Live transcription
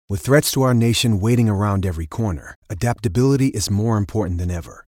With threats to our nation waiting around every corner, adaptability is more important than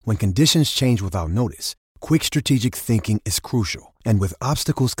ever. When conditions change without notice, quick strategic thinking is crucial. And with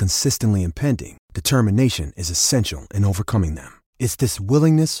obstacles consistently impending, determination is essential in overcoming them. It's this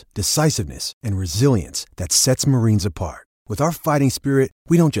willingness, decisiveness, and resilience that sets Marines apart. With our fighting spirit,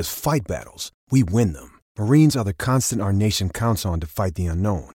 we don't just fight battles, we win them. Marines are the constant our nation counts on to fight the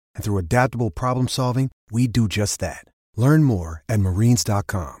unknown. And through adaptable problem solving, we do just that. Learn more at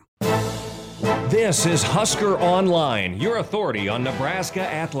marines.com. This is Husker Online, your authority on Nebraska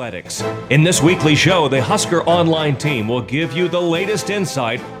athletics. In this weekly show, the Husker Online team will give you the latest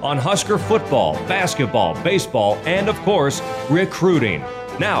insight on Husker football, basketball, baseball, and of course, recruiting.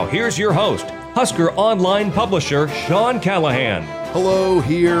 Now, here's your host, Husker Online publisher Sean Callahan. Hello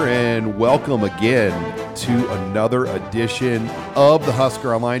here and welcome again to another edition of the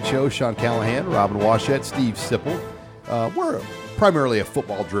Husker Online Show. Sean Callahan, Robin Washett, Steve Sipple. We're primarily a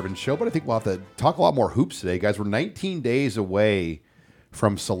football-driven show, but I think we'll have to talk a lot more hoops today, guys. We're 19 days away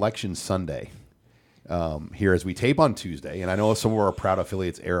from Selection Sunday here as we tape on Tuesday. And I know some of our proud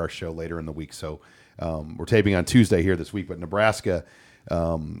affiliates air our show later in the week, so we're taping on Tuesday here this week. But Nebraska,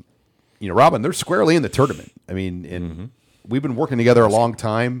 Robin, they're squarely in the tournament. I mean, and we've been working together a long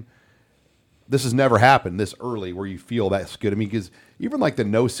time. This has never happened this early where you feel that's good. I mean, because even like the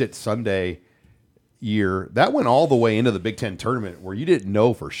no-sit Sunday year, that went all the way into the Big Ten tournament where you didn't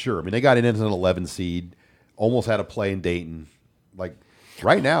know for sure. I mean, they got in as an 11 seed, almost had a play in Dayton. Like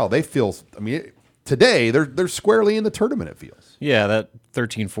right now, they feel. I mean, today they're squarely in the tournament. It feels. Yeah, that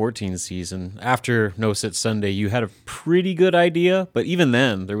 13-14 season after No Sit Sunday, you had a pretty good idea, but even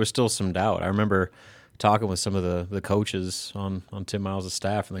then there was still some doubt. I remember talking with some of the coaches on Tim Miles'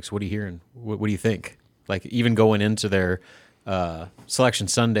 staff, and like, so what are you hearing? What do you think? Like even going into their Selection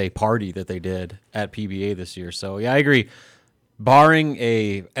Sunday party that they did at PBA this year. So yeah, I agree. Barring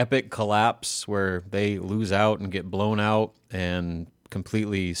a epic collapse where they lose out and get blown out and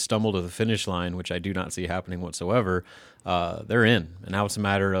completely stumble to the finish line, which I do not see happening whatsoever, they're in. And now it's a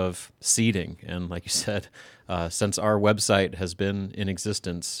matter of seeding. And like you said, since our website has been in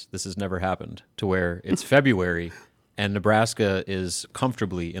existence, this has never happened to where it's February and Nebraska is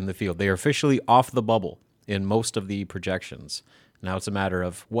comfortably in the field. They are officially off the bubble in most of the projections. Now it's a matter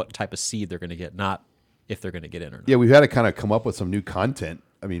of what type of seed they're going to get, not if they're going to get in or not. Yeah, we've had to kind of come up with some new content.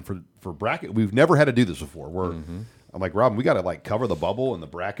 I mean, for bracket, we've never had to do this before. I'm like, Robin, we got to like cover the bubble and the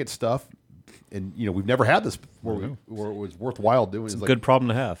bracket stuff. And, we've never had this where it was worthwhile doing. It's a like, good problem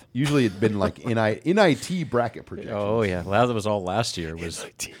to have. Usually it'd been like NIT bracket projections. Oh, yeah. Well, that was all last year, was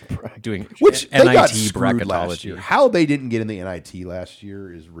doing which NIT they got screwed last bracketology. year. How they didn't get in the NIT last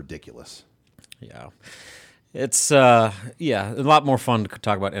year is ridiculous. Yeah. It's, a lot more fun to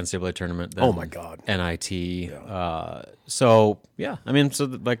talk about NCAA tournament than NIT. Yeah.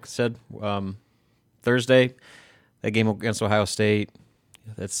 Like I said, Thursday, that game against Ohio State,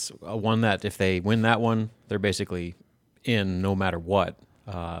 that's one that if they win that one, they're basically in no matter what.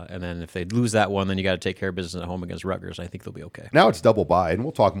 And then if they lose that one, then you got to take care of business at home against Rutgers. I think they'll be okay. Now it's double bye, and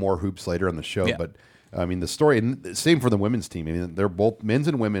we'll talk more hoops later in the show. Yeah. But I mean, the story, and same for the women's team. I mean, they're both men's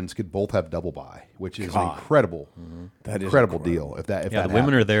and women's could both have double bye, which is an incredible deal. If that the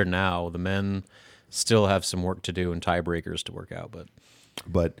women are there now. The men still have some work to do and tiebreakers to work out.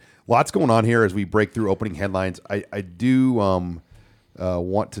 But lots going on here as we break through opening headlines. I do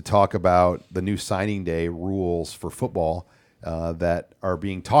want to talk about the new signing day rules for football that are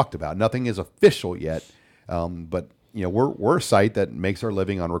being talked about. Nothing is official yet, but we're a site that makes our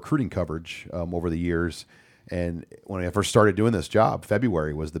living on recruiting coverage over the years. And when I first started doing this job,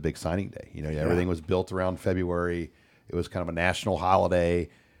 February was the big signing day. Everything was built around February. It was kind of a national holiday.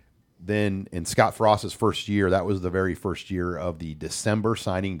 Then in Scott Frost's first year, that was the very first year of the December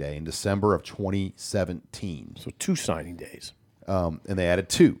signing day in December of 2017. So 2 signing days. And they added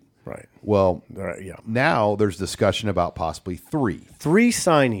 2. Right. Well, now there's discussion about possibly 3. 3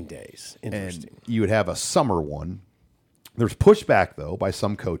 signing days. Interesting. And you would have a summer one. There's pushback, though, by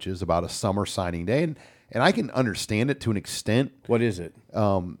some coaches about a summer signing day, and I can understand it to an extent. What is it?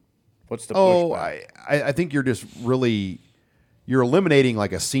 What's the pushback? I think you're just really you're eliminating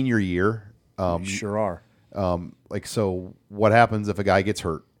like a senior year. You sure are. So what happens if a guy gets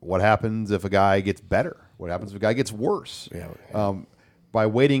hurt? What happens if a guy gets better? What happens if a guy gets worse? Yeah. By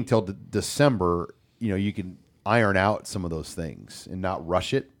waiting till December, you can iron out some of those things and not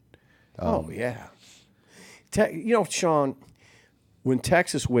rush it. Sean, when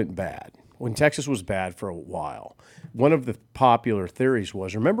Texas went bad, when Texas was bad for a while, one of the popular theories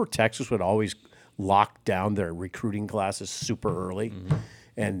was, remember Texas would always lock down their recruiting classes super early,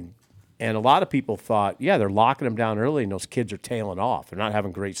 and And a lot of people thought, yeah, they're locking them down early, and those kids are tailing off. They're not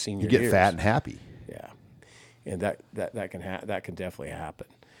having great senior You get years. fat and happy. Yeah, and that can definitely happen.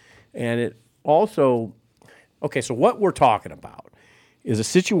 And it also, okay, so what we're talking about is a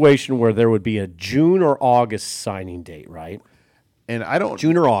situation where there would be a June or August signing date, right? And I don't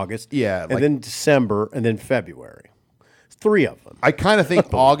June or August, Yeah, and then December, and then February. 3 of them. I kind of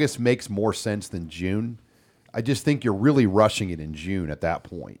think August makes more sense than June. I just think you're really rushing it in June at that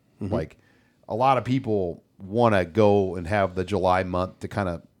point. Like a lot of people want to go and have the July month to kind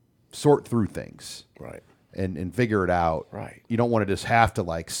of sort through things. Right. And figure it out. Right. You don't want to just have to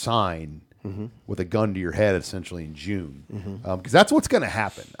like sign with a gun to your head essentially in June. Because that's what's going to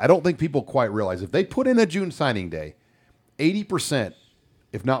happen. I don't think people quite realize if they put in a June signing day, 80%,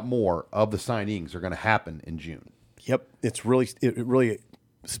 if not more, of the signings are going to happen in June. Yep. It really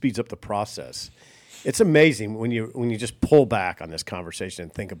speeds up the process. It's amazing when you just pull back on this conversation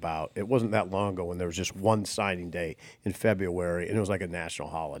and think about it wasn't that long ago when there was just one signing day in February and it was like a national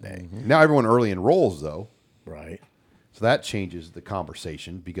holiday. Now everyone early enrolls though. Right. So that changes the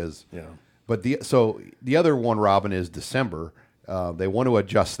conversation because Yeah. But the other one, Robin, is December. They want to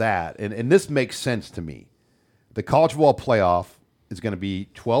adjust that. And this makes sense to me. The college football playoff is going to be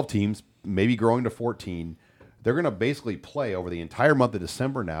 12 teams, maybe growing to 14. They're going to basically play over the entire month of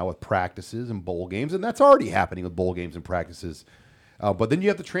December now with practices and bowl games, and that's already happening with bowl games and practices. But then you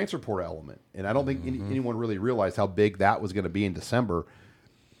have the transfer portal element, and I don't think anyone really realized how big that was going to be in December.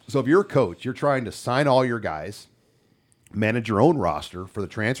 So if you're a coach, you're trying to sign all your guys, manage your own roster for the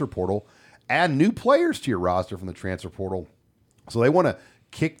transfer portal, add new players to your roster from the transfer portal. So they want to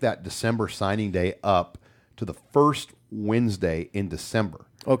kick that December signing day up to the first Wednesday in December.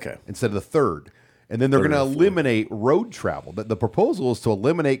 Okay. Instead of the third. And then they're going to eliminate road travel. The proposal is to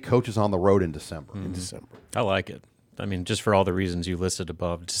eliminate coaches on the road in December. I like it. I mean, just for all the reasons you listed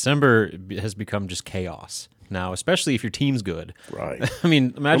above, December has become just chaos now, especially if your team's good. Right. I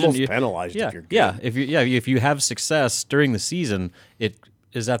mean, imagine almost penalized if you're good. If you have success during the season, it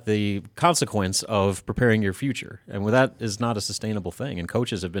is at the consequence of preparing your future, and that is not a sustainable thing. And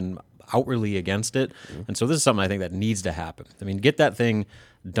coaches have been outwardly against it, and so this is something I think that needs to happen. I mean, get that thing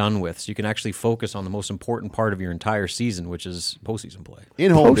done with so you can actually focus on the most important part of your entire season, which is postseason play.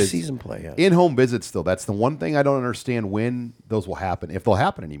 Postseason play, yes. In-home visits, though, that's the one thing I don't understand when those will happen, if they'll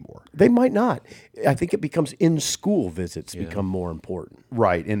happen anymore. They might not. I think it becomes in-school visits become more important.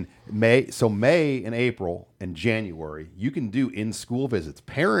 Right. In May and April and January, you can do in-school visits.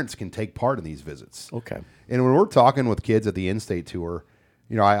 Parents can take part in these visits. Okay. And when we're talking with kids at the in-state tour,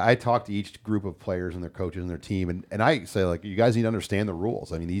 you know, I talk to each group of players and their coaches and their team, and I say, like, you guys need to understand the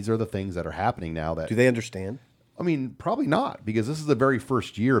rules. I mean, these are the things that are happening now that... Do they understand? I mean, probably not, because this is the very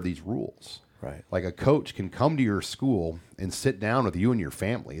first year of these rules. Right. Like a coach can come to your school and sit down with you and your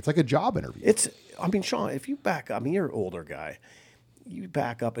family. It's like a job interview. Sean, if you back up, I mean, you're an older guy. You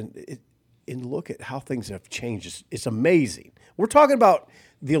back up and look at how things have changed. It's amazing. We're talking about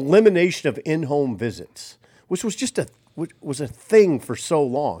the elimination of in-home visits, which was just a thing for so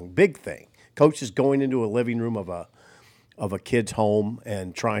long, big thing. Coaches going into a living room of a kid's home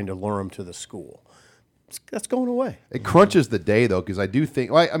and trying to lure them to the school. That's going away. It crunches the day, though, because I do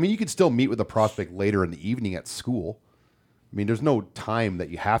think, I mean, you could still meet with a prospect later in the evening at school. I mean, there's no time that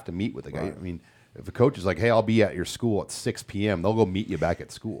you have to meet with a guy. Right. I mean, if a coach is like, hey, I'll be at your school at 6 p.m., they'll go meet you back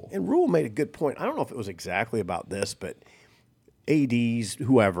at school. And Rule made a good point. I don't know if it was exactly about this, but ADs,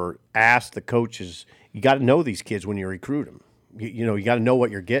 whoever, asked the coaches, you got to know these kids when you recruit them. You got to know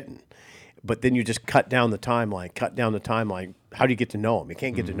what you're getting. But then you just cut down the timeline. How do you get to know them? You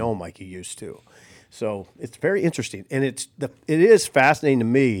can't get to know them like you used to. So it's very interesting. And it is fascinating to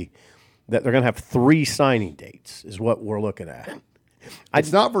me that they're going to have 3 signing dates is what we're looking at.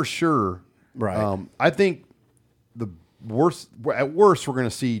 It's not for sure. Right. I think at worst, we're going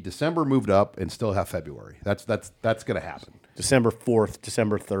to see December moved up and still have February. That's going to happen. December 4th,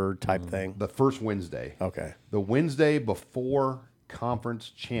 December 3rd type thing. The first Wednesday. Okay. The Wednesday before conference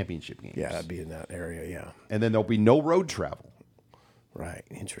championship games. Yeah, that'd be in that area, yeah. And then there'll be no road travel. Right.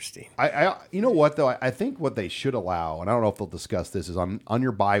 Interesting. I you know what, though? I think what they should allow, and I don't know if they'll discuss this, is on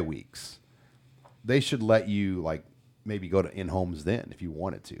your bye weeks, they should let you, like, maybe go to in-homes then if you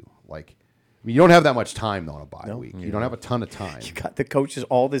wanted to. Like, I mean, you don't have that much time, though, on a bye week. You don't have a ton of time. You got the coaches.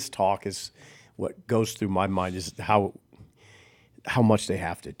 All this talk is what goes through my mind is how much they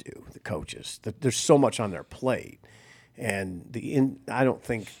have to do, the coaches. There's so much on their plate. And I don't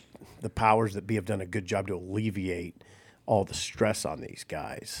think the powers that be have done a good job to alleviate all the stress on these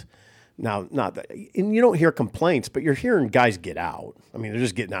guys. Now, not that, and you don't hear complaints, but you're hearing guys get out. I mean, they're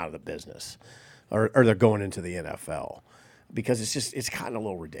just getting out of the business, or they're going into the NFL. because it's kind of a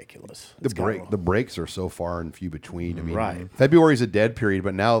little ridiculous. The breaks are so far and few between. I mean, Right. February's a dead period,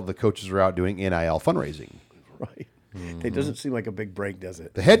 but now the coaches are out doing NIL fundraising. Right. It doesn't seem like a big break, does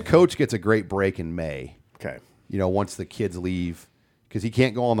it? The head coach gets a great break in May. Okay. Once the kids leave, because he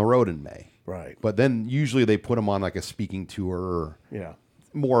can't go on the road in May. Right. But then usually they put him on like a speaking tour or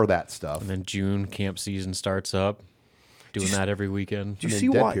more of that stuff. And then June camp season starts up. Doing that every weekend. Do you see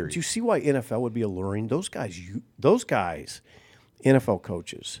why NFL would be alluring? Those guys, NFL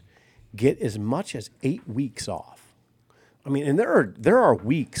coaches, get as much as 8 weeks off. I mean, and there are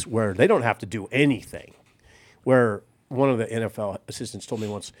weeks where they don't have to do anything. Where one of the NFL assistants told me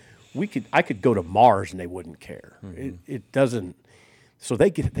once, I could go to Mars and they wouldn't care. It doesn't. So they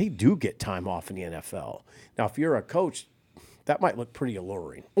do get time off in the NFL. Now, if you're a coach, that might look pretty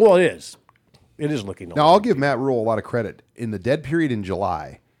alluring. Well, it is. It is looking alluring. Now, I'll give Matt Rule a lot of credit. In the dead period in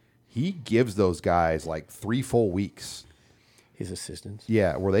July, he gives those guys like 3 full weeks. His assistants?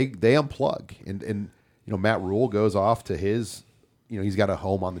 Yeah, where they unplug. And Matt Rule goes off to his, he's got a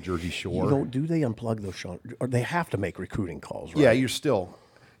home on the Jersey Shore. Do they unplug those, Sean? Or they have to make recruiting calls, right? Yeah, you're still,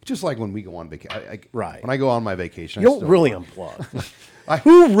 just like when we go on vacation. Right. When I go on my vacation, you don't really unplug.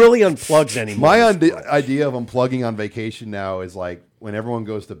 Who really unplugs anymore? My idea of unplugging on vacation now is like when everyone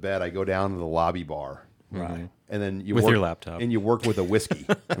goes to bed, I go down to the lobby bar. Right. And then you with work, your laptop. and you work with a whiskey.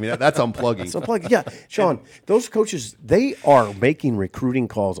 I mean, that's unplugging. It's unplugging. Yeah, Sean, those coaches, they are making recruiting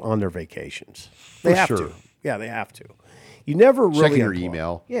calls on their vacations. They have to. Yeah, they have to. You never really checking your unplug.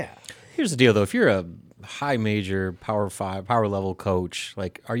 email. Yeah. Here's the deal, though. If you're a high major, Power 5, power level coach,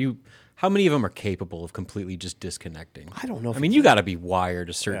 like, how many of them are capable of completely just disconnecting? I don't know. I mean, you got to be wired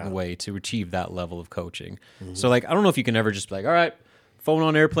a certain way to achieve that level of coaching. So, like, I don't know if you can ever just be like, all right, phone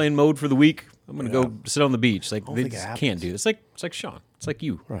on airplane mode for the week. I'm going to go sit on the beach. Like, they just can't do this. It's like Sean. It's like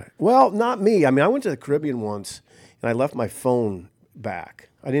you. Right. Well, not me. I mean, I went to the Caribbean once, and I left my phone back.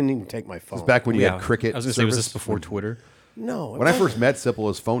 I didn't even take my phone. It's back when you had cricket. I was going to say, was this before Twitter? No. When I first met Sipple,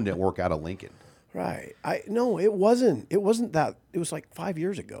 his phone didn't work out of Lincoln. Right. No, it wasn't. It wasn't that. It was like 5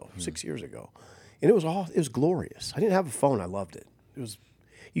 years ago, 6 years ago, and it was glorious. I didn't have a phone. I loved it.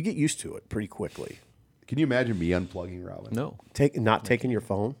 You get used to it pretty quickly. Can you imagine me unplugging, Robin? No. Not taking your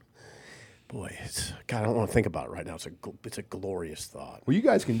phone. Boy, God, I don't want to think about it right now. It's a glorious thought. Well, you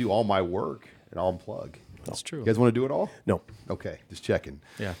guys can do all my work and I'll unplug. That's true. You guys want to do it all? No. Okay, just checking.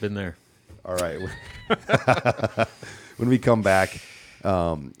 Yeah, been there. All right. When we come back,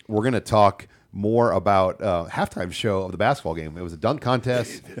 we're going to talk more about halftime show of the basketball game. It was a dunk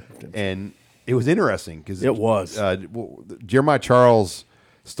contest, and it was interesting because it was. Jeremiah Charles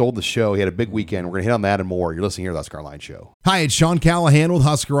stole the show. He had a big weekend. We're going to hit on that and more. You're listening here to the HuskerOnline Show. Hi, it's Sean Callahan with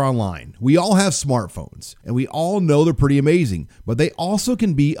Husker Online. We all have smartphones, and we all know they're pretty amazing, but they also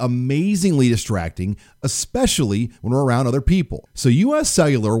can be amazingly distracting, especially when we're around other people. So US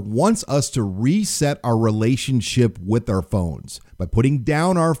Cellular wants us to reset our relationship with our phones by putting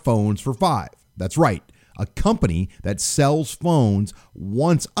down our phones for $5. That's right. A company that sells phones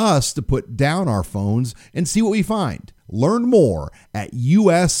wants us to put down our phones and see what we find. Learn more at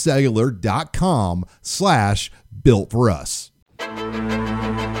uscellular.com/built-for-us.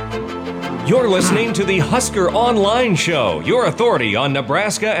 You're listening to the Husker Online Show, your authority on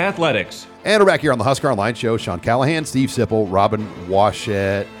Nebraska athletics. And we're back here on the Husker Online Show. Sean Callahan, Steve Sipple, Robin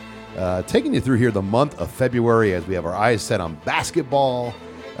Washett, taking you through here the month of February as we have our eyes set on basketball.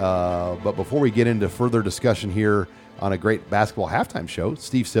 But before we get into further discussion here on a great basketball halftime show,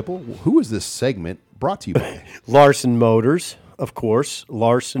 Steve Sipple, who is this segment brought to you by? Larson Motors, of course.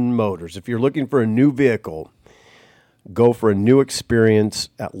 Larson Motors. If you're looking for a new vehicle, go for a new experience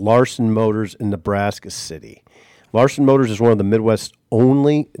at Larson Motors in Nebraska City. Larson Motors is one of the Midwest's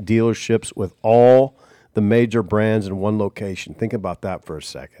only dealerships with all the major brands in one location. Think about that for a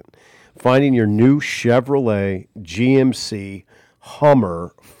second. Finding your new Chevrolet, GMC,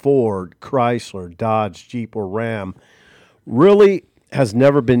 Hummer, Ford, Chrysler, Dodge, Jeep, or Ram really has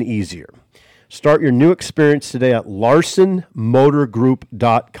never been easier. Start your new experience today at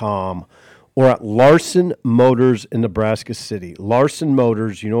LarsonMotorGroup.com or at Larson Motors in Nebraska City. Larson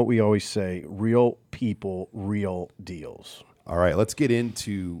Motors, you know what we always say, real people, real deals. All right, let's get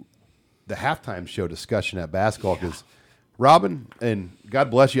into the halftime show discussion at basketball because, Robin, and God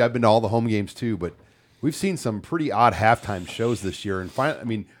bless you, I've been to all the home games too, but we've seen some pretty odd halftime shows this year. And finally, I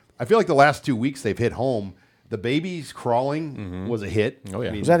mean, I feel like the last 2 weeks they've hit home. The babies crawling was a hit. Oh, yeah.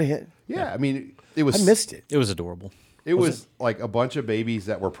 I mean, Was that a hit? Yeah, I mean, it was. I missed it. It was adorable. It was like a bunch of babies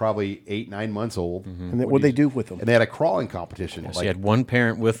that were probably 8-9 months old. And what'd they do with them? And they had a crawling competition. So you had one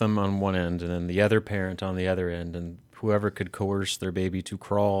parent with them on one end and then the other parent on the other end, and whoever could coerce their baby to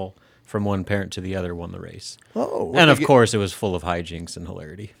crawl from one parent to the other won the race. Oh, And of course, it was full of hijinks and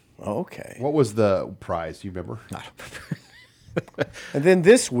hilarity. okay. What was the prize? Do you remember? And then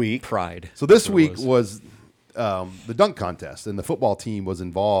this week, Pride. So this That's what week it was the dunk contest, and the football team was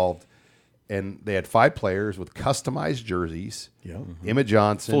involved, and they had 5 players with customized jerseys. Yeah. Emmett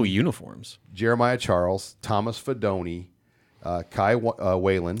Johnson, full uniforms. Jeremiah Charles, Thomas Fedoni, Kai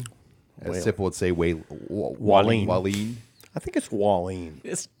Whalen, as Sipple would say, Wallene. I think it's Wallene.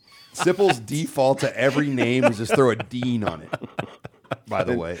 It's Sipple's default to every name is just throw a Dean on it, by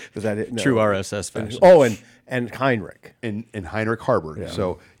the way. Is that it? No. true RSS fashion. Oh, and Heinrich. And Heinrich Harburg.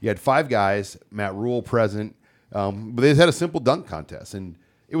 So you had 5 guys, Matt Rule present, but they just had a simple dunk contest, and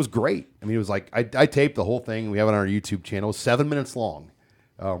it was great. I mean, it was like I taped the whole thing. We have it on our YouTube channel. It was 7 minutes long,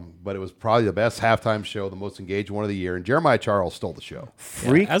 but it was probably the best halftime show, the most engaged one of the year, and Jeremiah Charles stole the show.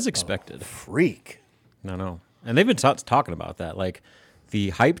 Freak. As expected. Freak. No. And they've been talking about that. Like,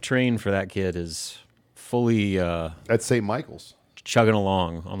 the hype train for that kid is fully At St. Michael's. chugging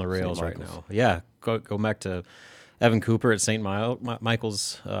along on the rails right now. Yeah, go back to Evan Cooper at St.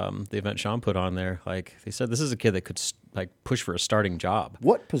 Michael's, the event Sean put on there. Like, they said, this is a kid that could push for a starting job.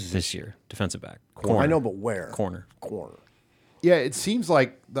 What position? This year? Defensive back. I know, but where? Corner. Yeah, it seems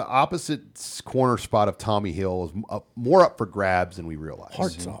like the opposite corner spot of Tommy Hill is more up for grabs than we realize.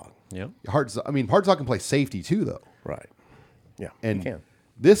 Hartzog. Yeah. Hartzog can play safety too, though. Right. Yeah. And you can.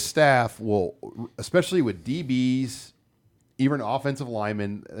 this staff will, especially with DBs, even offensive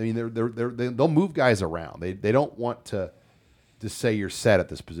linemen. I mean, they'll move guys around. They don't want to say you're set at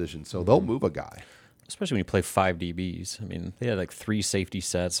this position, so they'll move a guy. Especially when you play 5 DBs. I mean, they had like 3 safety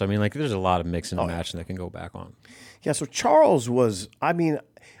sets. I mean, like, there's a lot of mixing and matching that can go back on. Yeah, so Charles was, I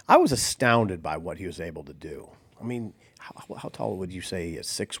was astounded by what he was able to do. I mean, how tall would you say he is?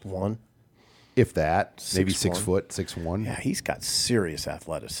 6'1"? If that, maybe 6'1". 6 foot, 6'1". Yeah, he's got serious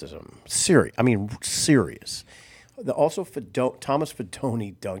athleticism. Serious. Also, Thomas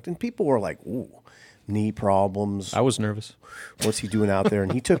Fedoni dunked, and people were like, ooh, knee problems. I was nervous. What's he doing out there?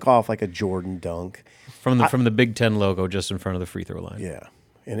 And he took off like a Jordan dunk. From the Big Ten logo just in front of the free throw line. Yeah,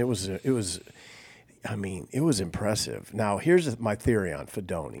 and it was impressive. Now, here's my theory on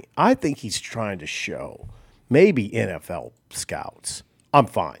Fedoni. I think he's trying to show maybe NFL scouts, I'm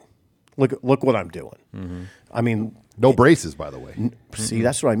fine. Look what I'm doing. Mm-hmm. I mean, no braces, by the way. See,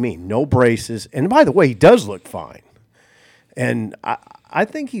 that's what I mean. No braces. And by the way, he does look fine. And I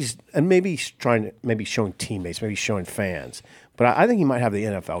think maybe he's trying to, showing teammates, maybe showing fans. But I think he might have the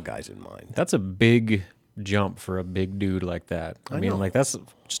NFL guys in mind. That's a big jump for a big dude like that. I mean, like, that's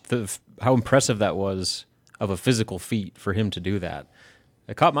just how impressive that was of a physical feat for him to do that.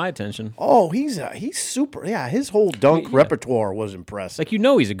 It caught my attention. Oh, he's super. Yeah, his whole dunk repertoire was impressive. Like,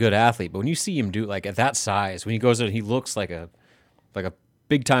 he's a good athlete, but when you see him do, like, at that size, when he goes out, he looks like a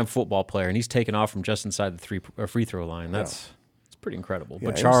big time football player, and he's taken off from just inside the free throw line. It's pretty incredible.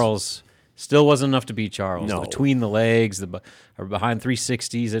 Yeah, but Charles still wasn't enough to beat Charles. No. Between the legs, or behind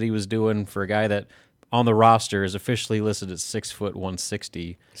 360s that he was doing for a guy that on the roster is officially listed at 6 foot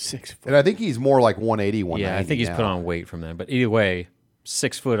 160. 6 foot. And I think he's more like 180, 190. Yeah, I think he's put on weight from that. But either way,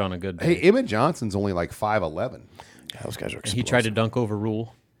 6 foot on a good day. Hey, Emmett Johnson's only like 5'11". Yeah, those guys are explosive. He tried to dunk over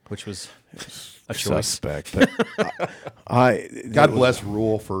Rule, which was a choice. Suspect. But God bless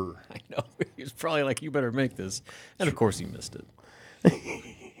Rule for. I know. He was probably like, you better make this. And of course he missed it.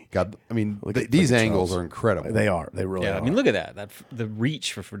 God, I mean, these angles are incredible. They are. They really are. I mean, look at that. The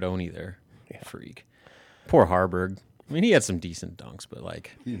reach for Fedoni there. Yeah. Freak. Poor Harburg. I mean, he had some decent dunks, but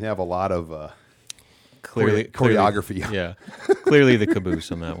like, He didn't have a lot of clearly choreography. Yeah. Clearly the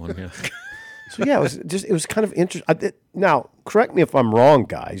caboose on that one. Yeah. So yeah, it was kind of interesting. Now, correct me if I'm wrong,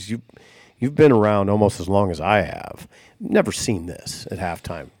 guys. You've been around almost as long as I have. Never seen this at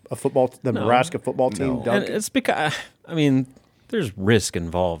halftime. Nebraska football team And dunking. it's because, I mean, there's risk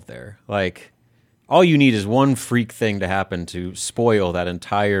involved there. Like, all you need is one freak thing to happen to spoil that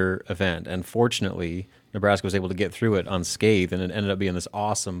entire event. And fortunately, Nebraska was able to get through it unscathed, and it ended up being this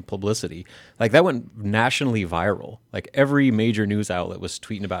awesome publicity. Like, that went nationally viral. Like, every major news outlet was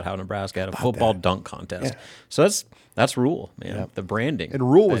tweeting about how Nebraska had a football dunk contest. Yeah. So that's Rule, man. Yep. The branding.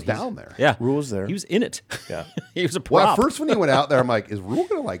 And Rule was down there. Yeah. Rule was there. He was in it. Yeah. He was a prop. Well, at first when he went out there, I'm like, is Rule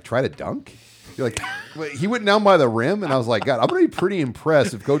going to like try to dunk? You're like, he went down by the rim, and I was like, God, I'm going to be pretty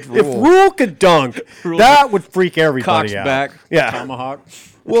impressed if Coach Rule. If Rule could dunk, that would freak everybody Cocks out. back, tomahawk.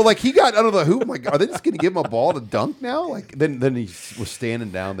 Well, like he got under the hoop. I'm like, are they just going to give him a ball to dunk now? Like then he was standing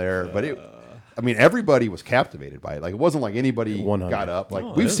down there, but I mean, everybody was captivated by it. Like it wasn't like anybody 100. got up. Like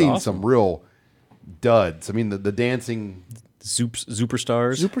Oh, we've it is seen awesome. some real duds. I mean, the dancing,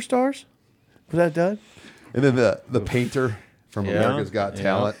 Superstars. Superstars? Was that done? and then the painter from Yeah, America's Got yeah.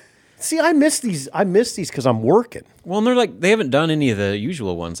 Talent. See, I miss these because I'm working. Well, and they haven't done any of the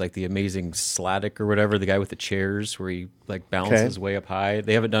usual ones, like the Amazing Sladek or whatever, the guy with the chairs where he balances way up high.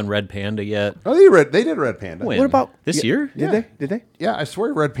 They haven't done Red Panda yet. Oh, they did Red Panda. When? What about this year? Did they? Yeah, I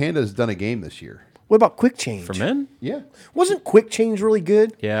swear Red Panda has done a game this year. What about Quick Change? For men? Yeah. Wasn't Quick Change really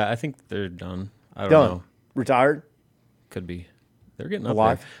good? Yeah, I think they're done. I don't Done. know. Retired? Could be. They're getting up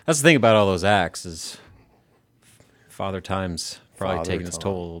Alive? there. That's the thing about all those acts is Father Time's probably Father taking its Time.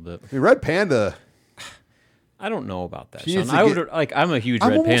 toll a little bit. I mean, Red Panda. I don't know about that, She Sean. needs to I get- would I'm a huge I'm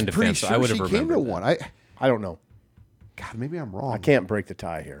Red almost Panda pretty fan, so sure I would she have came to remembered that. one. I don't know. God, maybe I'm wrong. I can't break the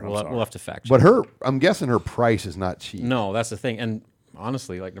tie here. I'm We'll sorry. have to fact check. But I'm guessing her price is not cheap. No, that's the thing. And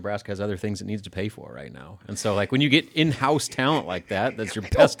honestly, Nebraska has other things it needs to pay for right now. And so, when you get in-house talent like that, that's your I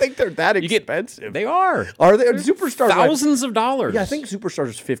don't best. think they're that You get- expensive. They are. Are they? Superstars Thousands of dollars. Yeah, I think Superstars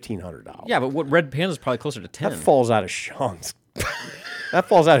is $1,500. Yeah, but what Red Panda's probably closer to 10. That falls out of Sean's. That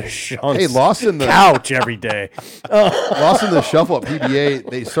falls out of Sean's Hey, lost in the couch every day. lost in the shuffle at PBA.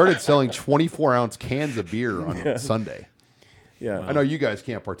 They started selling 24-ounce cans of beer on Sunday. Yeah. I know you guys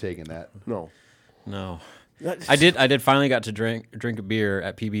can't partake in that. No. No. I did finally got to drink a beer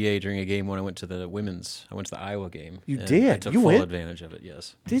at PBA during a game when I went to the Iowa game. You And did? I took You full went? advantage of it,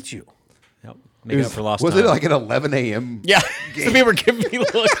 yes. Did you? Yep. Make up for lost Was time. it like an 11 a.m.? Yeah. Some people were giving me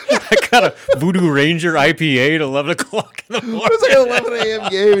I got a Voodoo Ranger IPA at 11 o'clock in the morning. It was like an 11 a.m.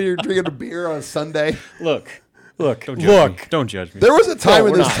 game and you're drinking a beer on a Sunday. Look. Look. Don't judge me. Don't judge me. There was a time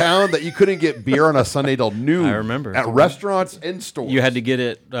in we're this not. town that you couldn't get beer on a Sunday till noon. I remember. At restaurants and stores. You had to get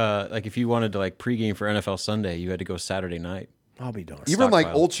it, if you wanted to pregame for NFL Sunday, you had to go Saturday night. I'll be darned. Even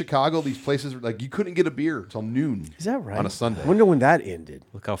stockpile. Old Chicago, these places, you couldn't get a beer till noon. Is that right? On a Sunday. I wonder when that ended.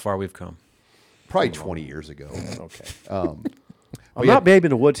 Look how far we've come. Probably 20 years ago. Okay. Um, I'm not babe in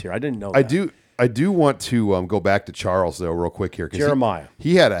the woods here. I didn't know that. I do want to go back to Charles, though, real quick here. 'Cause Jeremiah.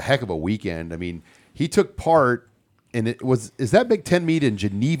 He had a heck of a weekend. I mean, he took part in is that Big Ten meet in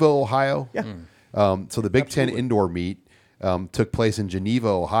Geneva, Ohio? Yeah. So the Big Ten indoor meet took place in Geneva,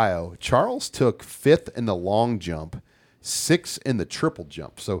 Ohio. Charles took 5th in the long jump, 6th in the triple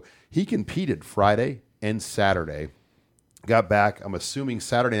jump. So he competed Friday and Saturday. Got back, I'm assuming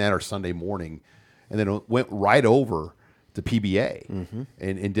Saturday night or Sunday morning, and then went right over to PBA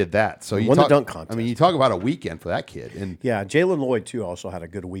and did that. So you Won the talk, dunk contest. I mean, you talk about a weekend for that kid. And Yeah, Jalen Lloyd, too, also had a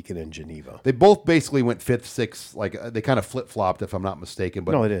good weekend in Geneva. they both basically went 5th, 6th. They kind of flip-flopped, if I'm not mistaken.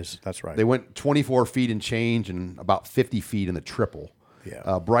 But No, it is. That's right. they went 24 feet and change and about 50 feet in the triple.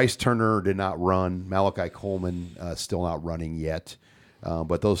 Yeah. Bryce Turner did not run. Malachi Coleman still not running yet.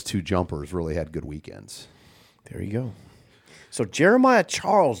 But those two jumpers really had good weekends. There you go. So Jeremiah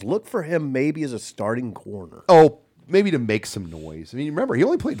Charles, look for him maybe as a starting corner. Oh, maybe to make some noise. I mean, remember, he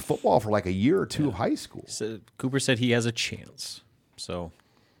only played football for a year or two of high school. So Cooper said he has a chance. So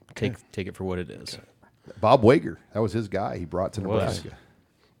take it for what it is. Bob Wager, that was his guy. He brought to Nebraska.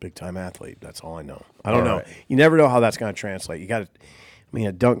 Big time athlete. That's all I know. I don't know. right. You never know how that's going to translate. You got to. I mean,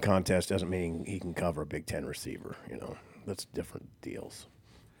 a dunk contest doesn't mean he can cover a Big Ten receiver. That's different deals.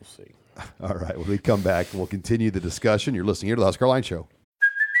 We'll see. All right, when we come back, we'll continue the discussion. You're listening here to the HuskerOnline Show.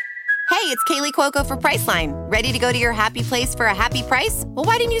 Hey, it's Kaylee Cuoco for Priceline. Ready to go to your happy place for a happy price? Well,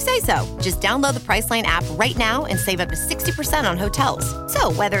 why didn't you say so? Just download the Priceline app right now and save up to 60% on hotels.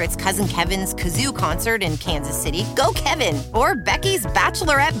 So whether it's Cousin Kevin's Kazoo Concert in Kansas City, go Kevin, or Becky's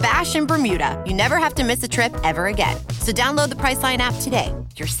Bachelorette Bash in Bermuda, you never have to miss a trip ever again. So download the Priceline app today.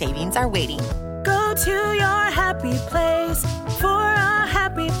 Your savings are waiting. Go to your happy place for a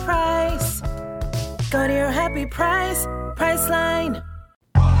happy price. Go to your happy price, Priceline.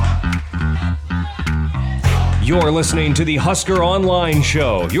 You're listening to the Husker Online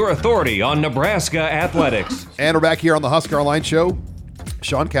Show, your authority on Nebraska athletics. And we're back here on the Husker Online Show.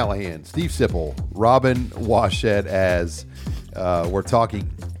 Sean Callahan, Steve Sipple, Robin Washett, as we're talking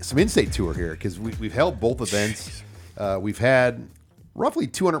some in-state tour here because we've held both events. We've had roughly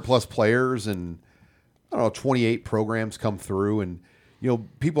 200-plus players and, 28 programs come through. And,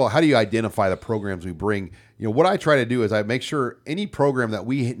 people, how do you identify the programs we bring? What I try to do is I make sure any program that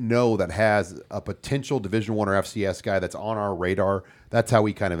we know that has a potential Division I or FCS guy that's on our radar, that's how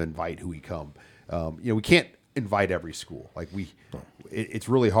we kind of invite who we come. We can't invite every school. It's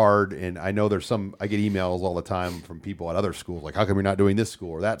really hard. And I know I get emails all the time from people at other schools, like, how come you're not doing this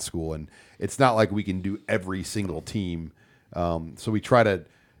school or that school? And it's not like we can do every single team. So we try to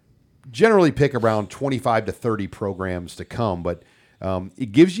generally pick around 25 to 30 programs to come, but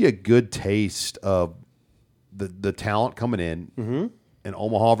it gives you a good taste of the talent coming in and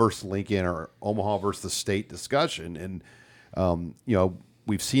Omaha versus Lincoln or Omaha versus the state discussion. And,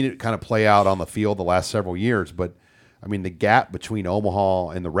 we've seen it kind of play out on the field the last several years, but I mean, the gap between Omaha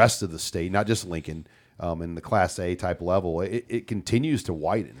and the rest of the state, not just Lincoln, in the Class A type level, it continues to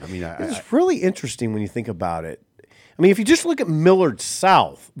widen. I mean, it's really interesting when you think about it. I mean, if you just look at Millard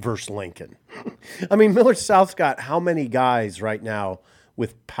South versus Lincoln, I mean, Millard South's got how many guys right now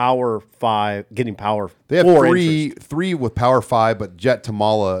with Power 5, getting Power 4? They have three with Power 5, but Jet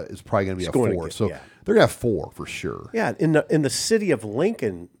Tamala is probably going to be a 4. So they're going to have 4 for sure. Yeah, in the city of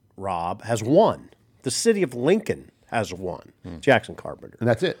Lincoln, Rob, has 1. The city of Lincoln has 1. Jackson Carpenter. And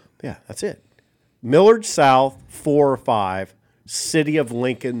that's it. Yeah, that's it. Millard South, 4 or 5. City of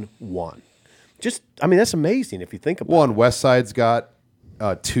Lincoln, 1. Just, I mean, that's amazing if you think about it. And West Side's got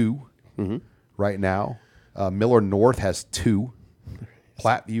 2 right now. Millard North has 2.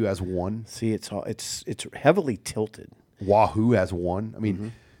 Platteview has 1. See, it's heavily tilted. Wahoo has 1. I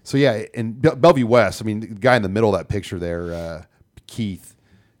mean, so yeah, and Bellevue West. I mean, the guy in the middle of that picture there, Keith,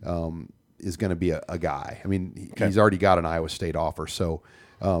 is going to be a guy. I mean, he's already got an Iowa State offer. So,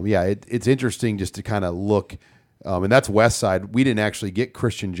 it's interesting just to kind of look. And that's West Side. We didn't actually get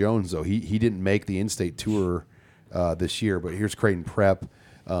Christian Jones, though. He didn't make the in-state tour this year. But here's Creighton Prep.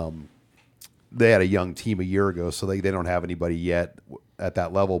 They had a young team a year ago, so they don't have anybody yet at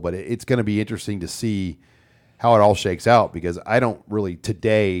that level. But it's going to be interesting to see how it all shakes out, because I don't really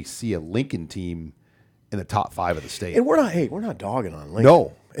today see a Lincoln team in the top 5 of the state. And we're not dogging on Lincoln.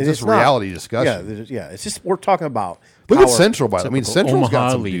 No, it's just reality discussion. Yeah, it's just we're talking about. Look at Central, by the way. I mean, Central's Omaha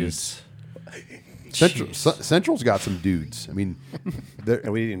got some leaders. dudes. Central's got some dudes. I mean,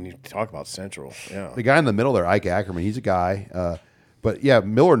 we didn't even talk about Central. Yeah, the guy in the middle there, Ike Ackerman, he's a guy. But yeah,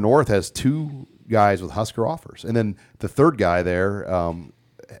 Millard North has 2 guys with Husker offers, and then the third guy there,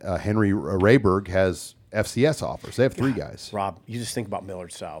 Henry Rayberg, has FCS offers. They have 3 guys. Rob, you just think about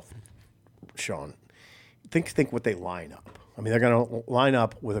Millard South, Sean. Think what they line up. I mean, they're going to line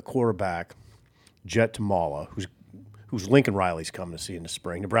up with a quarterback, Jet Tamala, who's Lincoln Riley's coming to see in the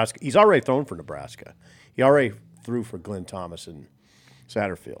spring. Nebraska, he's already thrown for Nebraska. He already threw for Glenn Thomas and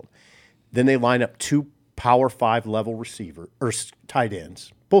Satterfield. Then they line up 2 Power 5 level receiver or tight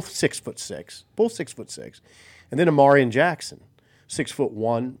ends, both 6'6", both 6'6", and then Amari and Jackson,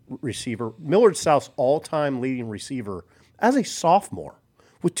 6'1" receiver. Millard South's all-time leading receiver as a sophomore.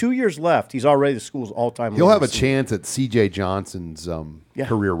 With 2 years left, he's already the school's all-time leading He'll have receiver. a chance at C.J. Johnson's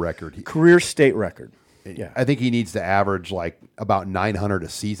career record. Career state record. Yeah, I think he needs to average like about 900 a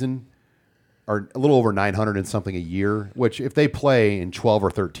season, or a little over 900 and something a year, which if they play in 12 or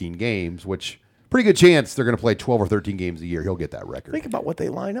 13 games, which pretty good chance they're going to play 12 or 13 games a year, he'll get that record. Think about what they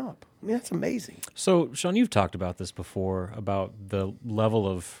line up. I mean, that's amazing. So, Sean, you've talked about this before, about the level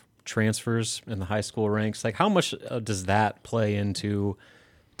of transfers in the high school ranks. Like, how much does that play into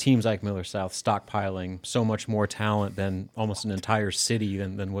teams like Millard South stockpiling so much more talent than almost an entire city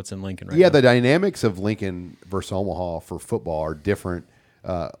than what's in Lincoln right now? Yeah, the dynamics of Lincoln versus Omaha for football are different.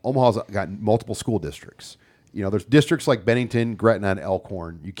 Omaha's got multiple school districts. You know, there's districts like Bennington, Gretna, and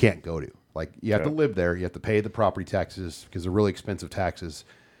Elkhorn you can't go to. Like, you have to live there. You have to pay the property taxes because they're really expensive taxes.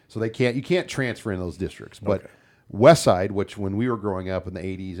 So you can't transfer in those districts. But West Side, which when we were growing up in the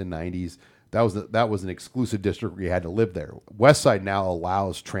 80s and 90s, that was an exclusive district where you had to live there. West Side now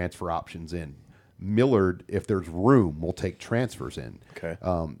allows transfer options in. Millard, if there's room, will take transfers in. Okay.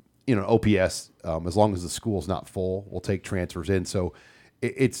 OPS, as long as the school's not full, will take transfers in. So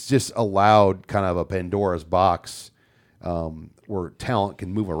it's just allowed kind of a Pandora's box where talent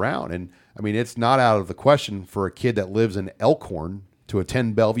can move around. And, I mean, it's not out of the question for a kid that lives in Elkhorn to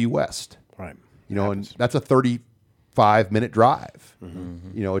attend Bellevue West. Right. And that's a 35-minute drive.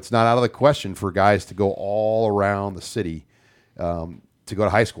 Mm-hmm. It's not out of the question for guys to go all around the city to go to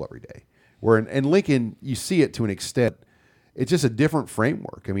high school every day. Where in Lincoln, you see it to an extent. It's just a different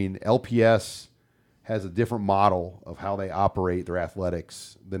framework. I mean, LPS has a different model of how they operate their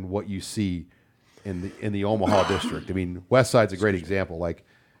athletics than what you see in the Omaha district. I mean, West Side's a great example. Like,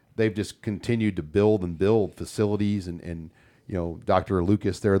 they've just continued to build facilities, and Dr.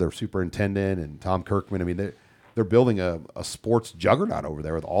 Lucas there, their superintendent, and Tom Kirkman. I mean, they're building a sports juggernaut over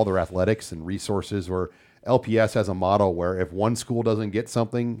there with all their athletics and resources, where LPS has a model where if one school doesn't get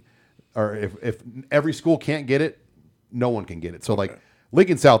something, or if every school can't get it, no one can get it. So like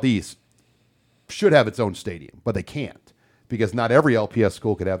Lincoln Southeast should have its own stadium, but they can't because not every LPS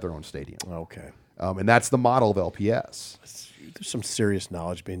school could have their own stadium. Okay. And that's the model of LPS. There's some serious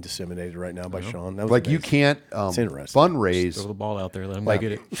knowledge being disseminated right now by Sean. That was like amazing. You can't fundraise. Just throw the ball out there, let them like,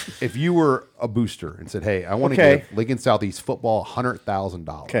 get it. If you were a booster and said, "Hey, I want to give Lincoln Southeast football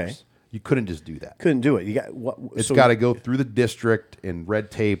 $100,000," okay, you couldn't just do that. Couldn't do it. You got what? It's got to go through the district and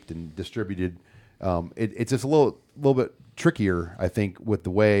red taped and distributed. It's just a little bit trickier, I think, with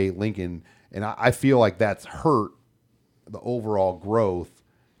the way Lincoln, and I feel like that's hurt the overall growth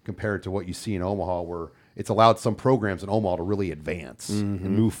compared to what you see in Omaha, where it's allowed some programs in Omaha to really advance and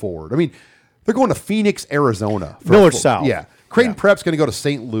move forward. I mean, they're going to Phoenix, Arizona. North South. Yeah. Creighton Prep's going to go to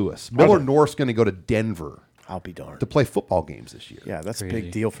St. Louis. Miller North's going to go to Denver. I'll be darned. To play football games this year. Yeah, that's a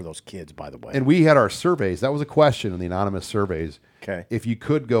big deal for those kids, by the way. And we had our surveys. That was a question in the anonymous surveys. Okay. If you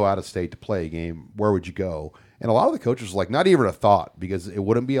could go out of state to play a game, where would you go? And a lot of the coaches were like, not even a thought, because it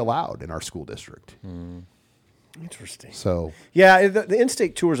wouldn't be allowed in our school district. Interesting. So, yeah, the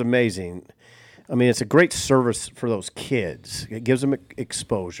in-state tour is amazing. I mean, it's a great service for those kids. It gives them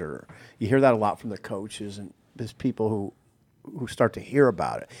exposure. You hear that a lot from the coaches and there's people who start to hear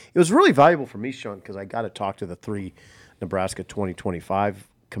about it. It was really valuable for me, Sean, because I got to talk to the 3 Nebraska 2025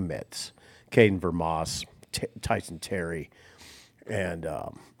 commits: Caden Vermoss, Tyson Terry, and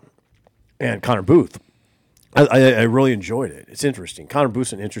Connor Booth. I really enjoyed it. It's interesting. Connor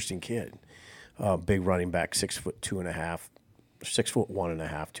Booth's an interesting kid. Big running back, 6'2.5", 6'1.5",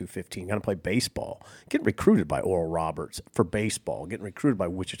 215. Going to play baseball. Getting recruited by Oral Roberts for baseball. Getting recruited by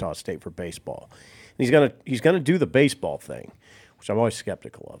Wichita State for baseball. And he's gonna do the baseball thing, which I'm always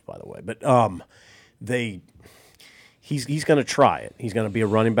skeptical of, by the way. But he's going to try it. He's going to be a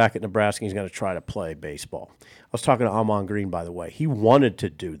running back at Nebraska. And he's going to try to play baseball. I was talking to Amon Green, by the way. He wanted to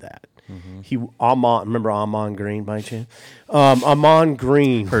do that. Remember Amon Green by chance? Amon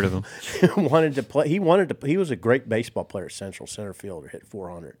Green. Heard of him. wanted to play. He was a great baseball player at Central center fielder, hit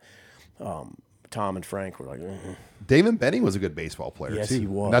 400. Tom and Frank were like, Damon Benning was a good baseball player, yes, too. he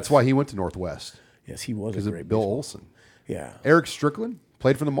was. And that's why he went to Northwest. Yes, he was Because a of great Bill baseball. Olson. Yeah. Eric Strickland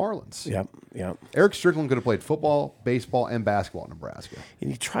played for the Marlins. Yep. Eric Strickland could have played football, baseball, and basketball in Nebraska.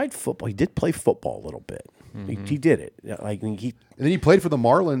 And he tried football. He did play football a little bit. He did it. And then he played for the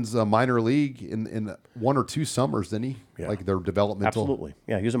Marlins minor league in 1 or 2 summers, didn't he? Yeah. Like their developmental. Absolutely.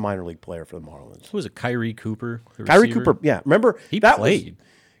 Yeah, he was a minor league player for the Marlins. Who was it? Kyrie Cooper. The Kyrie receiver? Cooper, yeah. Remember? He that played.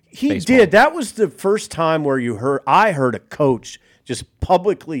 He baseball. did. That was the first time where I heard a coach just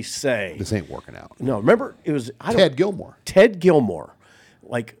publicly say, This ain't working out. no, remember? It was Ted Gilmore. Ted Gilmore.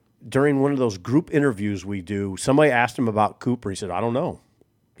 Like during one of those group interviews we do, somebody asked him about Cooper. He said, I don't know.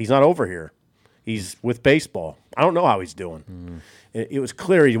 He's not over here. He's with baseball. I don't know how he's doing. It was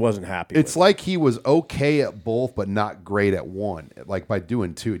clear he wasn't happy. It's like he was okay at both, but not great at one. Like by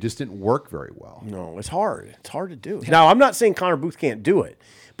doing 2, it just didn't work very well. No, it's hard. It's hard to do. Now, I'm not saying Connor Booth can't do it,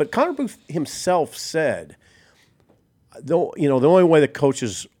 but Connor Booth himself said, the only way the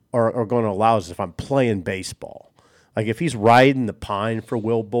coaches are going to allow is if I'm playing baseball. Like if he's riding the pine for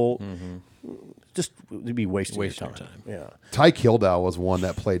Will Bolt, just it'd be wasting your time. Yeah. Ty Kildau was one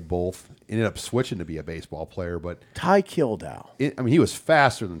that played both. Ended up switching to be a baseball player, but Ty Kildau. He was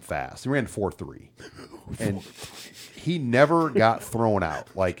faster than fast. He ran 4.3, and he never got thrown out.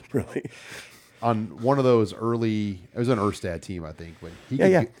 Like Really? on one of those early, it was an Erstad team, I think. But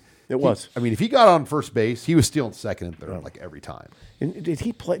It was. I mean, if he got on first base, he was stealing second and third like every time. And did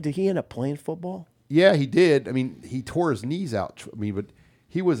he play? Did he end up playing football? Yeah, he did. I mean, he tore his knees out. I mean, but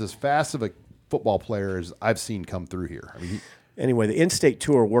he was as fast of a football player as I've seen come through here. I mean, Anyway, the in-state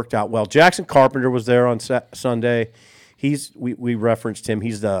tour worked out well. Jackson Carpenter was there on Sunday. We referenced him.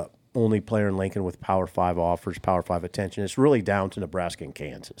 He's the only player in Lincoln with Power 5 offers, Power 5 attention. It's really down to Nebraska and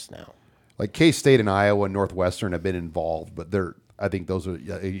Kansas now. like K-State and Iowa and Northwestern have been involved, but I think those are.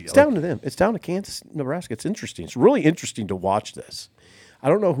 It's down to them. It's down to Kansas, Nebraska. It's interesting. It's really interesting to watch this. I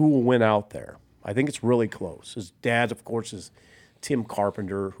don't know who will win out there. I think it's really close. His dad, of course, is Tim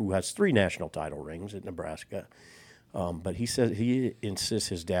Carpenter, who has 3 national title rings at Nebraska. But he insists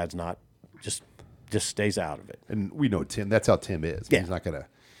his dad's not, just stays out of it. And we know Tim. That's how Tim is. Yeah. He's not going to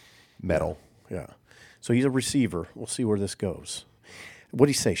meddle. Yeah. So he's a receiver. We'll see where this goes. What do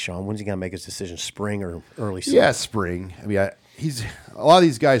you say, Sean? When's he going to make his decision, spring or early summer? Yeah, spring. I mean, a lot of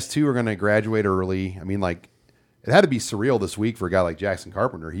these guys, too, are going to graduate early. I mean, like, it had to be surreal this week for a guy like Jackson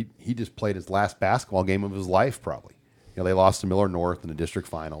Carpenter. He just played his last basketball game of his life, probably. They lost to Miller North in the district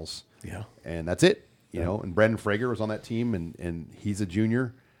finals. Yeah. And that's it. You know, and Brendan Frager was on that team, and he's a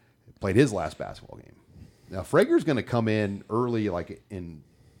junior, played his last basketball game. Now, Frager's going to come in early, like in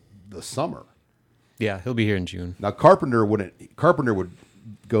the summer. Yeah, he'll be here in June. Now, Carpenter would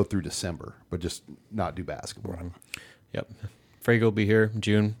go through December, but just not do basketball. Mm-hmm. Yep. Frager will be here in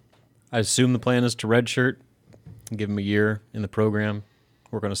June. I assume the plan is to redshirt, give him a year in the program,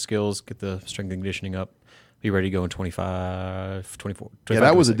 work on his skills, get the strength and conditioning up. Be ready to go in 25, 24. Yeah,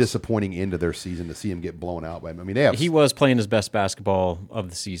 that was a 26. disappointing end of their season to see him get blown out by. I mean, He was playing his best basketball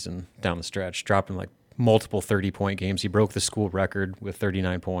of the season down the stretch, dropping like multiple 30-point games. He broke the school record with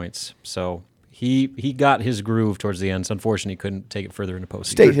 39 points. So he got his groove towards the end. So unfortunately, he couldn't take it further into postseason.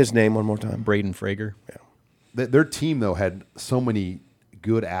 State his name one more time. Braden Frager. Yeah. their team though had so many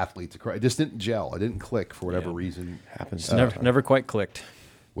good athletes. It just didn't gel. It didn't click for whatever reason. Happens. Never quite clicked.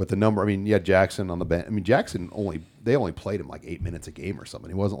 With the number, I mean, you had Jackson on the bench. I mean, Jackson they only played him like 8 minutes a game or something.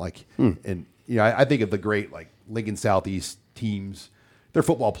 He wasn't like, and I think of the great like Lincoln Southeast teams. They're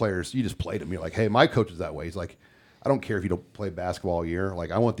football players. You just played them. You're like, hey, my coach is that way. He's like, I don't care if you don't play basketball all year.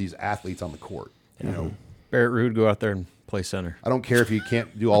 Like, I want these athletes on the court. You know, Barrett Ruud, go out there and play center. I don't care if you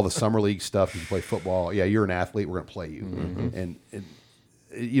can't do all the summer league stuff. You can play football. Yeah, you're an athlete. We're going to play you. And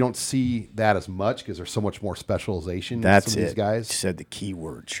you don't see that as much because there's so much more specialization. That's in some of these guys. You said the key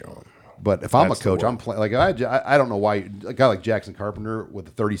word, Sean. But if I'm a coach, I'm playing like I don't know why a guy like Jackson Carpenter with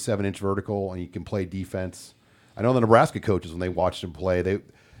a 37-inch vertical and he can play defense. I know the Nebraska coaches when they watched him play,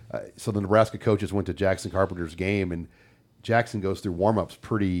 so the Nebraska coaches went to Jackson Carpenter's game and Jackson goes through warm-ups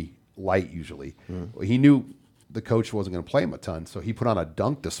pretty light usually. He knew the coach wasn't going to play him a ton, so he put on a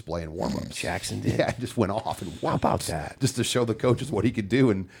dunk display in warm-ups. Jackson did? Yeah, just went off in warm-ups. How about that? Just to show the coaches what he could do.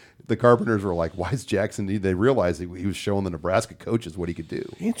 And the Carpenters were like, why is Jackson? They realized he was showing the Nebraska coaches what he could do.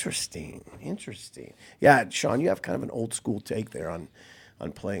 Interesting. Yeah, Sean, you have kind of an old school take there on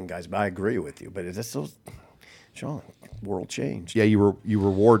playing guys, but I agree with you. But it's so, Sean, world changed. Yeah, you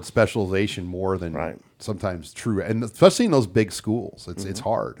reward specialization more than sometimes true. And especially in those big schools, it's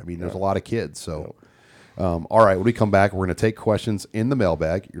hard. I mean, there's a lot of kids, so... all right, when we come back, we're going to take questions in the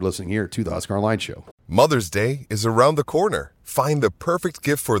mailbag. You're listening here to the Husker Online Show. Mother's Day is around the corner. Find the perfect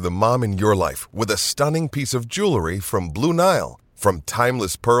gift for the mom in your life with a stunning piece of jewelry from Blue Nile. From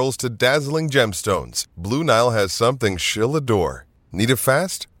timeless pearls to dazzling gemstones, Blue Nile has something she'll adore. Need it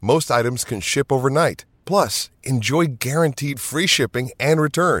fast? Most items can ship overnight. Plus, enjoy guaranteed free shipping and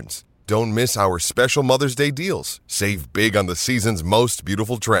returns. Don't miss our special Mother's Day deals. Save big on the season's most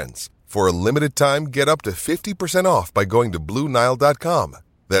beautiful trends. For a limited time, get up to 50% off by going to BlueNile.com.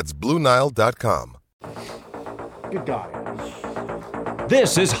 That's BlueNile.com. Good guy.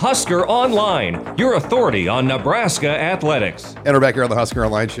 This is Husker Online, your authority on Nebraska athletics. And we're back here on the Husker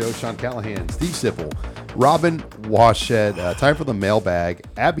Online Show. Sean Callahan, Steve Sipple, Robin Washett. Time for the mailbag.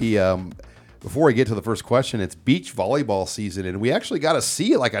 Abby, before we get to the first question, it's beach volleyball season, and we actually got to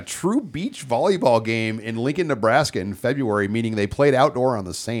see like a true beach volleyball game in Lincoln, Nebraska in February, meaning they played outdoor on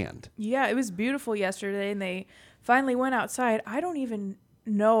the sand. Yeah, it was beautiful yesterday, and they finally went outside. I don't even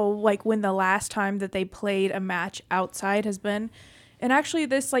know like when the last time that they played a match outside has been. And actually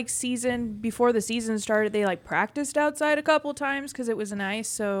this like season, before the season started, they like practiced outside a couple times because it was nice.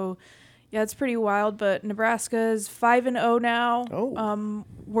 So yeah, it's pretty wild, but Nebraska's 5-0 now.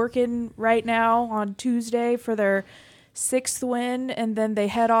 Working right now on Tuesday for their 6th win, and then they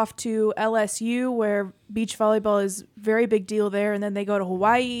head off to LSU where beach volleyball is very big deal there, and then they go to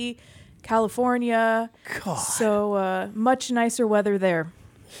Hawaii, California. God. So much nicer weather there.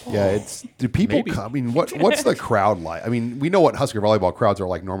 Yeah, do people come? I mean, what's the crowd like? I mean, we know what Husker volleyball crowds are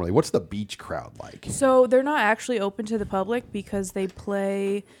like normally. What's the beach crowd like? So they're not actually open to the public because they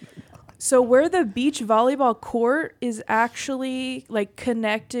play. So where the beach volleyball court is actually like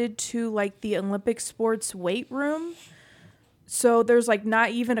connected to like the Olympic sports weight room. So there's like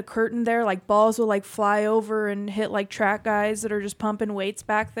not even a curtain there. Like balls will like fly over and hit like track guys that are just pumping weights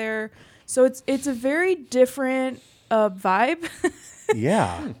back there. So it's a very different vibe.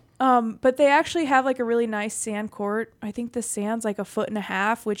 Yeah. But they actually have like a really nice sand court. I think the sand's like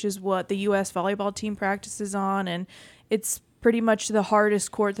 1.5 feet, which is what the U.S. volleyball team practices on. And it's pretty much the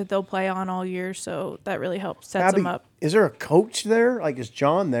hardest court that they'll play on all year. So that really helps sets them up. Is there a coach there? Like, is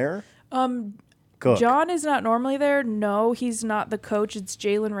John there? Cook. John is not normally there. No, he's not the coach. It's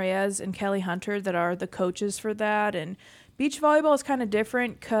Jalen Reyes and Kelly Hunter that are the coaches for that. And beach volleyball is kind of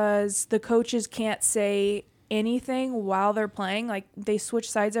different because the coaches can't say anything while they're playing. Like they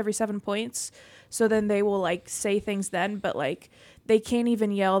switch sides every 7 points, so then they will like say things then, but like they can't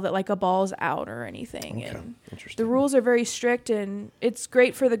even yell that like a ball's out or anything. Okay. And the rules are very strict, and it's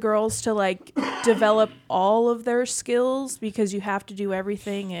great for the girls to like develop all of their skills because you have to do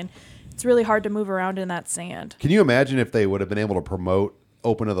everything, and it's really hard to move around in that sand. Can you imagine if they would have been able to promote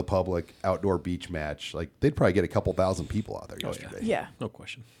open to the public outdoor beach match? Like they'd probably get a couple thousand people out there yesterday. Yeah. No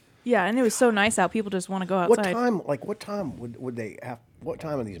question. Yeah, and it was so nice out. People just want to go outside. What time would they have? What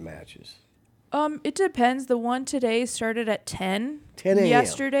time are these matches? It depends. The one today started at 10. 10 a.m.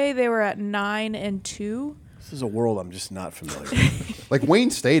 Yesterday they were at 9 and 2. This is a world I'm just not familiar with. Like Wayne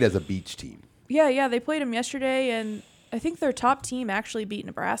State has a beach team. Yeah, they played them yesterday, and I think their top team actually beat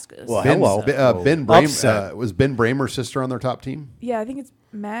Nebraska. Well, hello. Ben Upset. was Ben Bramer's sister on their top team? Yeah, I think it's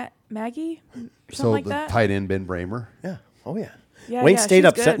Maggie or something So like the that. tight end Ben Bramer. Yeah. Oh, yeah. Yeah, Wayne yeah, State she's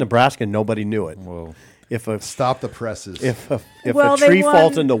upset good. Nebraska, and nobody knew it. Whoa. Stop the presses. If a Well, they tree won-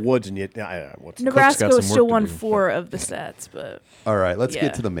 falls in the woods and Nebraska got some work still to won do. 4 of the sets, but All right, let's Yeah.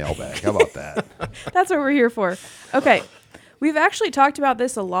 get to the mailbag. How about that? that's what we're here for. Okay. We've actually talked about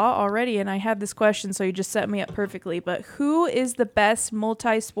this a lot already, and I had this question, so you just set me up perfectly. But who is the best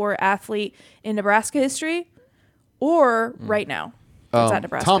multi-sport athlete in Nebraska history or right now? That's at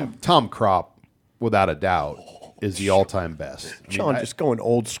Nebraska. Tom Kropp, without a doubt, is the all-time best. I mean, John, just going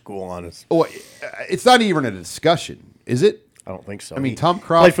old school on us. it's not even a discussion, is it? I don't think so. I mean, He Tom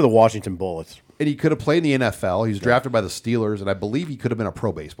Kropp played for the Washington Bullets. And he could have played in the NFL. He was drafted by the Steelers, and I believe he could have been a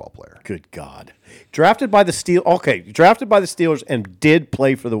pro baseball player. Good God. Drafted by the Steelers and did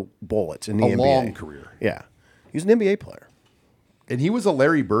play for the Bullets in the NBA. A long career. Yeah. He was an NBA player. And he was a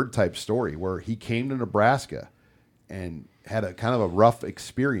Larry Bird type story where he came to Nebraska and had a kind of a rough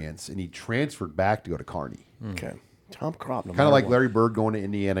experience, and he transferred back to go to Kearney. Okay. Tom Kropp. Kind of like Larry Bird going to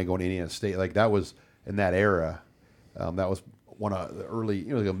Indiana, going to Indiana State. Like that was in that era. That was one of the early,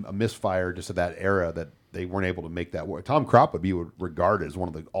 a misfire just of that era that they weren't able to make that work. Tom Kropp would be regarded as one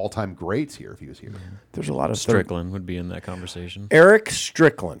of the all-time greats here if he was here. There's a lot of Strickland would be in that conversation. Eric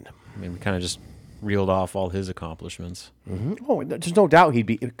Strickland. I mean, we kind of just reeled off all his accomplishments. Mm-hmm. Oh, there's no doubt he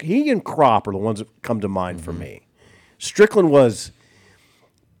and Kropp are the ones that come to mind for me. Strickland was,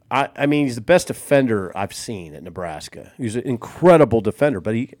 I mean, he's the best defender I've seen at Nebraska. He's an incredible defender,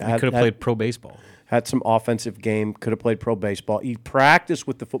 but he Could have played pro baseball. Had some offensive game, could have played pro baseball. He practiced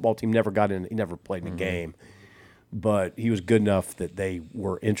with the football team, never got in, he never played in a game. But he was good enough that they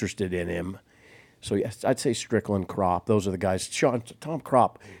were interested in him. So yes, I'd say Strickland, Kropp, those are the guys. Tom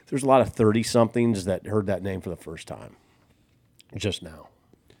Kropp, there's a lot of 30-somethings that heard that name for the first time just now.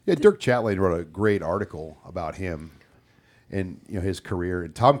 Yeah, Dirk Chatelain wrote a great article about him and his career.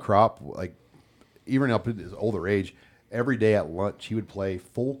 And Tom Kropp, like even up at his older age, every day at lunch he would play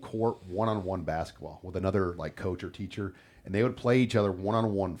full court one-on-one basketball with another like coach or teacher, and they would play each other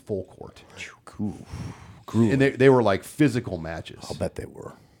one-on-one full court. Cool. And they were like physical matches. I'll bet they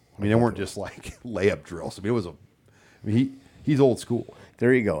were. I mean, they weren't just like layup drills. I mean, he's old school.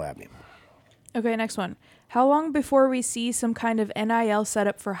 There you go, Abby. Okay, next one. How long before we see some kind of NIL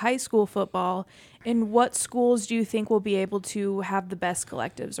setup for high school football? And what schools do you think will be able to have the best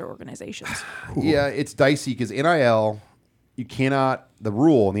collectives or organizations? Yeah, it's dicey because NIL, you cannot, the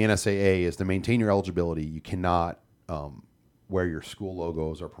rule in the NSAA is to maintain your eligibility, you cannot wear your school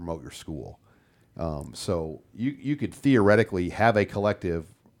logos or promote your school. So you could theoretically have a collective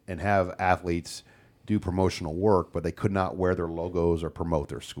and have athletes do promotional work, but they could not wear their logos or promote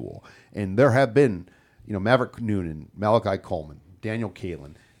their school. And there have been, Maverick Noonan, Malachi Coleman, Daniel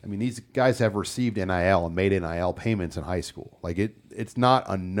Kalin. I mean, these guys have received NIL and made NIL payments in high school. Like it's not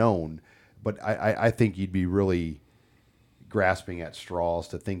unknown, but I think you'd be really grasping at straws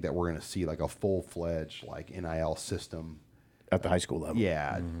to think that we're going to see like a full-fledged like NIL system At the high school level.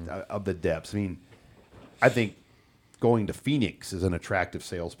 Yeah, of the depths. I mean, I think going to Phoenix is an attractive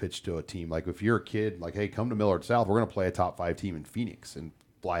sales pitch to a team. Like if you're a kid, like, hey, come to Millard South. We're going to play a top 5 team in Phoenix and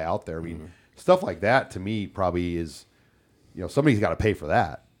fly out there. I mean, stuff like that to me probably is, somebody's got to pay for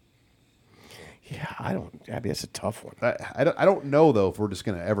that. Yeah, Abby, that's a tough one. I don't know though if we're just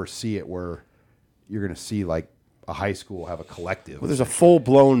going to ever see it where you're going to see like a high school have a collective. Well, there's a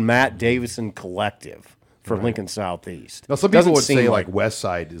full-blown Matt Davison collective for Lincoln Southeast. Now, some people Doesn't would seem say like West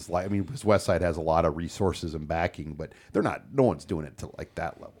Side is like, because West Side has a lot of resources and backing, but they're not. No one's doing it to like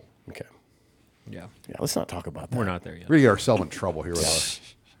that level. Okay. Yeah. Yeah, let's not talk about that. We're not there yet. We get ourselves in trouble here with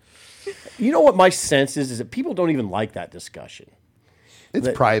our. You know what my sense is that people don't even like that discussion. It's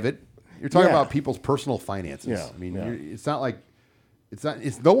private. You're talking Yeah. about people's personal finances. Yeah, I mean, yeah. it's not like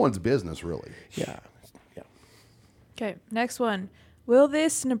it's no one's business really. Yeah. Yeah. Okay, next one. Will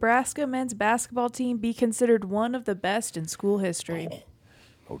this Nebraska men's basketball team be considered one of the best in school history?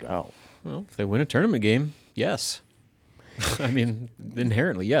 No doubt. Well, if they win a tournament game, yes. I mean,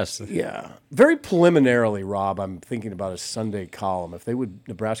 inherently, yes. Yeah. Very preliminarily, Rob, I'm thinking about a Sunday column. If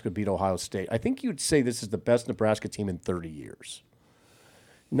Nebraska would beat Ohio State, I think you'd say this is the best Nebraska team in 30 years.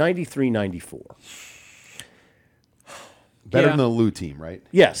 93-94. Better Yeah. than the Lou team, right?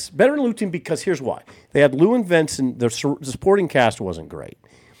 Yes, better than Lou team because here's why. They had Lou and Venson. The supporting cast wasn't great.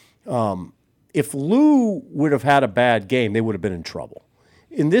 If Lou would have had a bad game, they would have been in trouble.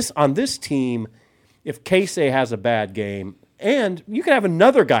 On this team, if Casey has a bad game, and you could have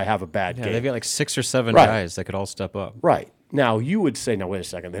another guy have a bad Yeah, game. they've got like 6 or 7 Right. guys that could all step up. Right. Now you would say, no, wait a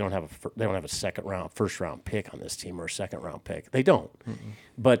second. They don't have a first round pick on this team or a second round pick. They don't.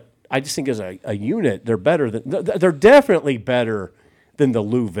 But I just think as a unit, they're better they're definitely better than the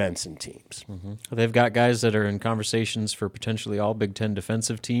Lou Venson teams. They've got guys that are in conversations for potentially all Big Ten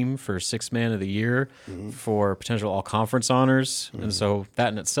defensive team, for sixth man of the year, for potential all conference honors. And so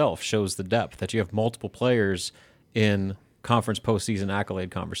that in itself shows the depth that you have multiple players in conference postseason accolade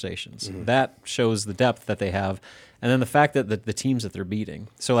conversations. That shows the depth that they have. And then the fact that the teams that they're beating,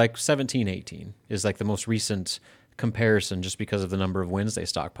 so like 17-18 is like the most recent comparison just because of the number of wins they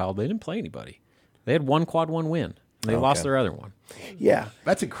stockpiled. They didn't play anybody. They had one quad one win. They lost their other one. Yeah.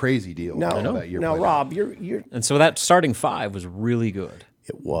 That's a crazy deal. Now, Rob, you're And so that starting five was really good.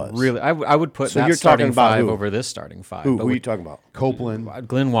 it was. Really, I would put So that you're starting talking about five who? over this starting five. Who But are you talking about? Copeland.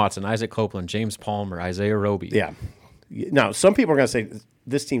 Glenn Watson, Isaac Copeland, James Palmer, Isaiah Roby. Yeah. Now, some people are going to say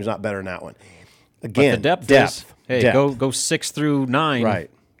this team's not better than that one. Again, But the depth is, hey, depth. go 6 through 9. Right.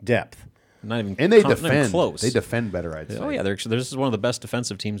 Depth. Not even And they not even defend. close. They defend better, I'd say. Oh yeah, this is one of the best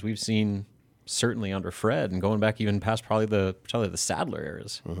defensive teams we've seen, certainly under Fred, and going back even past probably the Sadler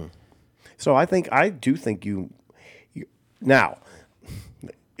eras. So I do think you now,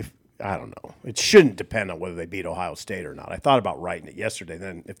 if I don't know, it shouldn't depend on whether they beat Ohio State or not. I thought about writing it yesterday.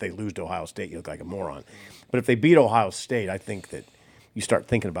 Then if they lose to Ohio State, you look like a moron. But if they beat Ohio State, I think that you start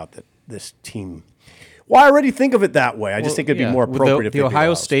thinking about this team. Well, I already think of it that way. I just think it'd be more appropriate if the they beat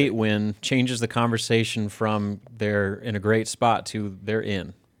Ohio State win changes the conversation from they're in a great spot to they're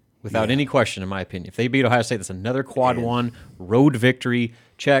in, without any question, in my opinion. If they beat Ohio State, that's another quad one road victory.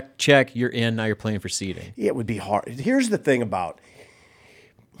 Check. You're in. Now you're playing for seeding. It would be hard. Here's the thing about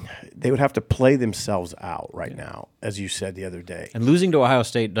they would have to play themselves out right now, as you said the other day. And losing to Ohio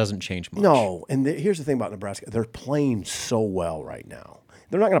State doesn't change much. No, and here's the thing about Nebraska. They're playing so well right now.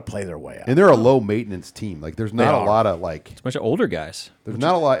 They're not going to play their way out. And they're a low maintenance team. Like there's not a lot of It's a bunch of older guys. There's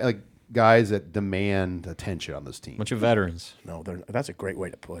not a lot like guys that demand attention on this team. A bunch of veterans. No, that's a great way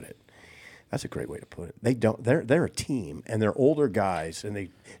to put it. That's a great way to put it. They don't. They're a team, and they're older guys, and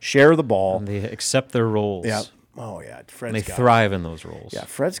they share the ball. And they accept their roles. Yeah. Oh yeah. Fred's And they got thrive in those roles. Yeah.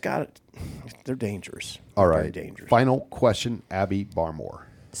 Fred's got it. They're dangerous. All Very right. dangerous. Final question, Abby Barmore.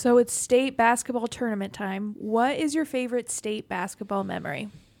 So it's state basketball tournament time. What is your favorite state basketball memory?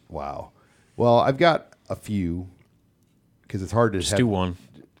 Wow. Well, I've got a few because it's hard to Just do one.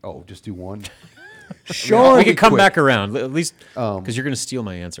 Oh, just do one. Sean, We can come quick. back around, at least because you're going to steal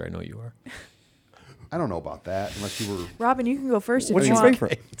my answer. I know you are. I don't know about that unless you were. Robin, you can go first if what's you your want.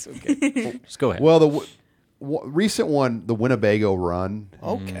 favorite? It's okay. Just go ahead. Well, the recent one, the Winnebago run,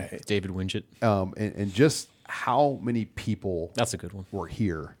 Okay. David Winget. and just how many people That's a good one. were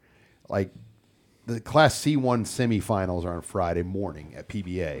here. Like the Class C1 semifinals are on Friday morning at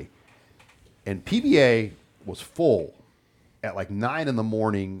PBA, and PBA was full at like 9 in the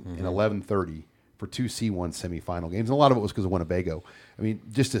morning and 11:30 for 2 C1 semifinal games. And a lot of it was because of Winnebago. I mean,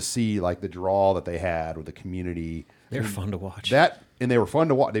 just to see like the draw that they had with the community. They're fun to watch. And they were fun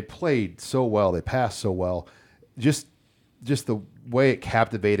to watch. They played so well. They passed so well. Just the way it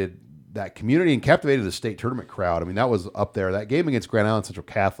captivated that community and captivated the state tournament crowd. I mean, that was up there. That game against Grand Island Central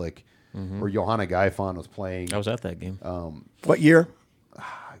Catholic, where Johanna Gaifon was playing. I was at that game. What year?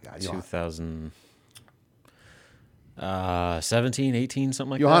 2017, 18,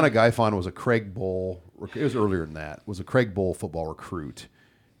 something like Johanna that. Gaifon was a Craig Bowl. It was earlier than that. Was a Craig Bowl football recruit.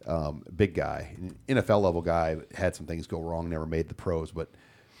 Big guy, NFL level guy. Had some things go wrong. Never made the pros, but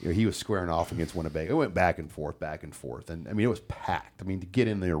he was squaring off against Winnebago. It went back and forth, and I mean it was packed. I mean to get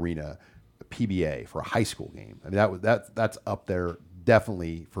in the arena, PBA for a high school game. I mean that's up there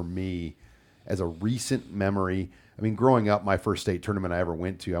definitely for me as a recent memory. I mean, growing up, my first state tournament I ever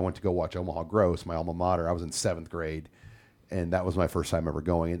went to go watch Omaha Gross, my alma mater. I was in 7th grade, and that was my first time ever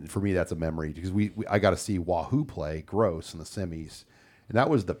going. And for me, that's a memory because I got to see Wahoo play Gross in the semis, and that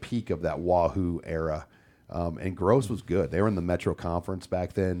was the peak of that Wahoo era. And Gross was good. They were in the Metro Conference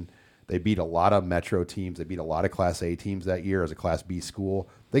back then. They beat a lot of Metro teams. They beat a lot of Class A teams that year as a Class B school.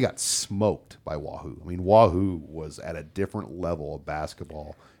 They got smoked by Wahoo. I mean, Wahoo was at a different level of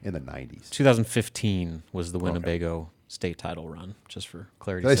basketball in the 90s. 2015 was the Winnebago state title run, just for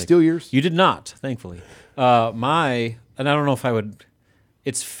clarity's Did I sake. steal yours? You did not, thankfully. And I don't know if I would,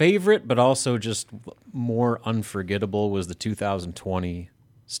 its favorite, but also just more unforgettable was the 2020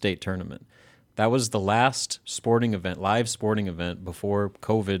 state tournament. That was the last sporting event, live sporting event before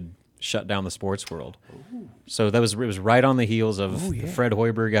COVID shut down the sports world. Ooh. So it was right on the heels of the Fred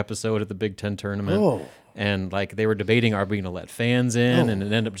Hoiberg episode at the Big Ten tournament. Oh. And like they were debating, are we going to let fans in? And it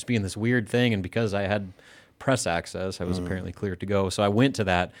ended up just being this weird thing. And because I had press access, I was apparently cleared to go. So I went to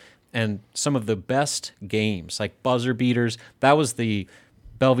that. And some of the best games, like buzzer beaters, that was the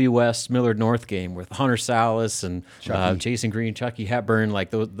Bellevue West Millard North game with Hunter Salas and Jason Green, Chucky Hepburn.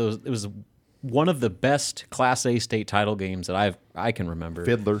 Like those, it was one of the best Class A state title games that I can remember.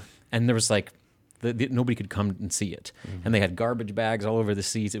 Fiddler. And there was like nobody could come and see it, and they had garbage bags all over the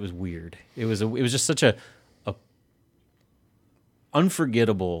seats. It was weird. It was just such a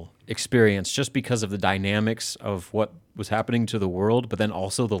unforgettable experience, just because of the dynamics of what was happening to the world, but then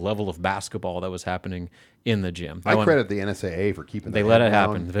also the level of basketball that was happening in the gym. I credit the NSAA for keeping. They let it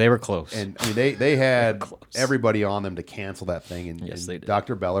happen. They were close, and I mean they had everybody on them to cancel that thing. And, yes, they did.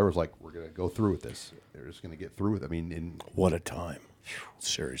 Dr. Beller was like, "We're going to go through with this. They're just going to get through with it." I mean, what a time.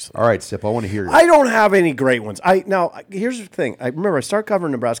 Seriously. All right, Sip, I want to hear you. I don't have any great ones. Now, here's the thing. I remember I started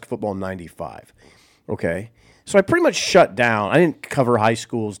covering Nebraska football in 95. Okay? So I pretty much shut down. I didn't cover high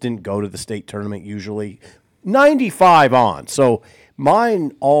schools, didn't go to the state tournament usually. 95 on. So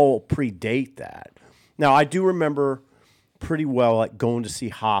mine all predate that. Now, I do remember pretty well like going to see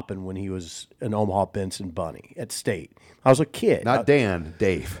Hoppin when he was an Omaha Benson Bunny at state. I was a kid. Not Dan,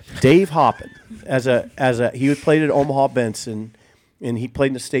 Dave. Dave Hoppin. He played at Omaha Benson. And he played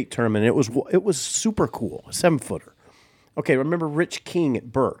in the state tournament. It was super cool, a 7-footer. Okay, remember Rich King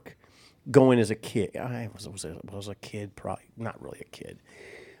at Burke going as a kid. I was a kid, probably not really a kid,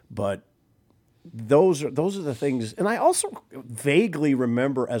 but those are the things. And I also vaguely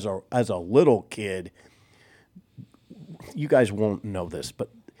remember as a little kid. You guys won't know this, but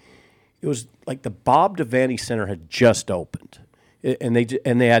it was like the Bob Devaney Center had just opened, and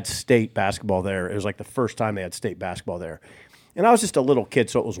they had state basketball there. It was like the first time they had state basketball there. And I was just a little kid,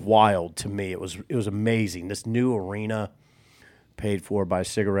 so it was wild to me. It was amazing. This new arena, paid for by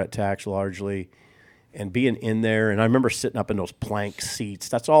cigarette tax largely, and being in there. And I remember sitting up in those plank seats.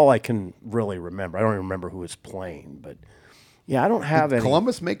 That's all I can really remember. I don't even remember who was playing, but yeah, I don't have Did any.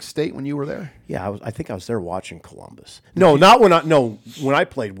 Columbus make state when you were there? Yeah, I think I was there watching Columbus. No, not when I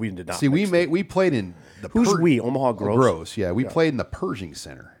played. We did not. See, we played in the. Who's we? Omaha Gross. Gross, yeah. We played in the Pershing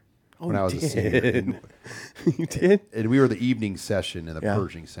Center. When I was a senior. You did? And we were the evening session in the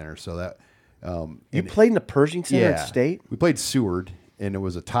Pershing Center. So that you played in the Pershing Center at state? We played Seward, and it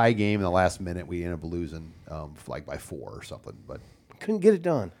was a tie game in the last minute. We ended up losing like by 4 or something. But couldn't get it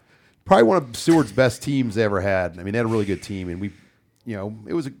done. Probably one of Seward's best teams they ever had. I mean, they had a really good team, and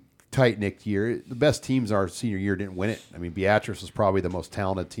it was a tight-knit year. The best teams our senior year didn't win it. I mean, Beatrice was probably the most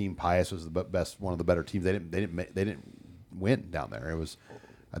talented team. Pius was the best, one of the better teams. They didn't win down there. It was.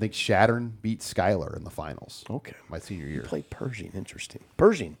 I think Shattern beat Schuyler in the finals. Okay, my senior year. You played Pershing. Interesting.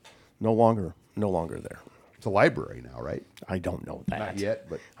 Pershing, no longer there. It's a library now, right? I don't know that. Not yet,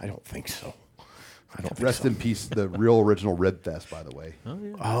 but I don't think so. I don't. Rest in peace, the real original Rib Fest, by the way.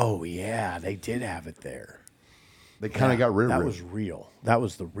 Oh yeah, they did have it there. They kind of got rid of it. That was real. That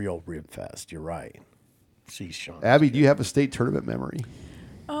was the real Rib Fest. You're right. See, Sean. Abby, do you have a state tournament memory?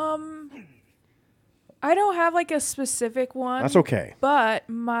 I don't have like a specific one. That's okay. But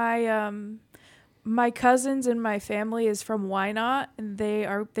my cousins and my family is from Wynot, and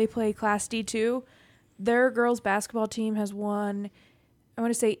they play Class D2. Their girls basketball team has won, I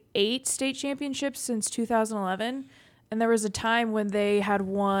want to say 8 state championships since 2011, and there was a time when they had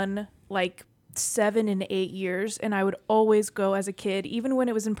won like 7 and 8 years, and I would always go as a kid. Even when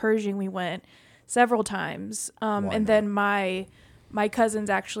it was in Pershing, we went several times. And then my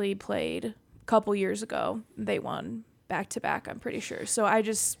cousins actually played couple years ago. They won back-to-back, I'm pretty sure. So I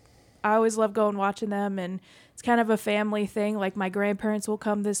always love going watching them, and it's kind of a family thing. Like my grandparents will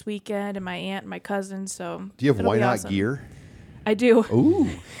come this weekend, and my aunt and my cousins. So do you have Wynot gear? I do. Ooh.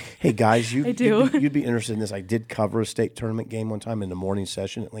 Hey guys, I do. You'd be interested in this. I did cover a state tournament game one time in the morning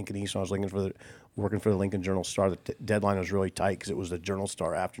session at Lincoln East. I was working for the Lincoln Journal-Star. The deadline was really tight because it was the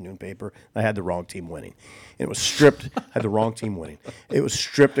Journal-Star afternoon paper. I had the wrong team winning. And it was stripped. Had the wrong team winning. It was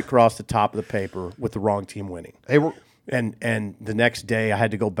stripped across the top of the paper with the wrong team winning. And the next day I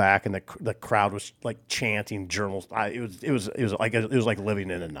had to go back, and the crowd was like chanting journals. It was like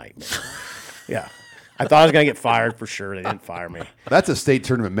living in a nightmare. Yeah. I thought I was going to get fired for sure. They didn't fire me. That's a state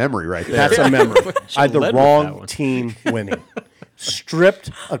tournament memory right there. That's a memory. I had the wrong team winning.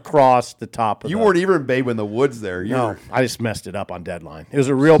 Stripped across the top of You weren't even in Babe in the Woods there. No, I just messed it up on deadline. It was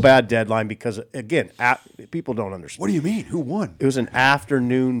a real bad deadline because, again, people don't understand. What do you mean? Who won? It was an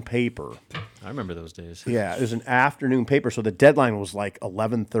afternoon paper. I remember those days. Yeah, it was an afternoon paper, so the deadline was like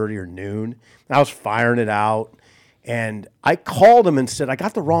 11:30 or noon. I was firing it out, and I called them and said, I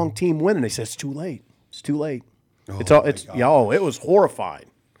got the wrong team winning. They said, it's too late. It's too late. It was horrifying.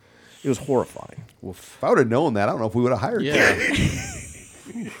 It was horrifying. If I would have known that, I don't know if we would have hired you.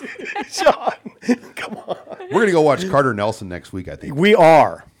 Sean, come on. We're going to go watch Carter Nelson next week, I think. We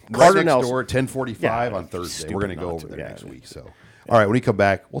are. Carter next Nelson. Door at 10:45 on Thursday. We're going to go over there next week. So, all right, when we come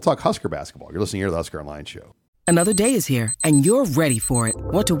back, we'll talk Husker basketball. You're listening here to the HuskerOnline Show. Another day is here, and you're ready for it.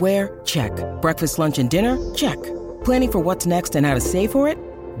 What to wear? Check. Breakfast, lunch, and dinner? Check. Planning for what's next and how to save for it?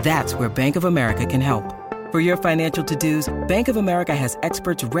 That's where Bank of America can help. For your financial to-dos, Bank of America has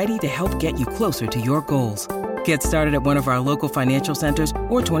experts ready to help get you closer to your goals. Get started at one of our local financial centers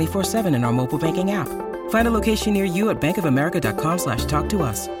or 24/7 in our mobile banking app. Find a location near you at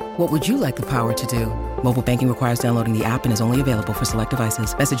bankofamerica.com/talktous. What would you like the power to do? Mobile banking requires downloading the app and is only available for select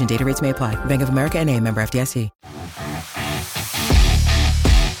devices. Message and data rates may apply. Bank of America NA, member FDIC.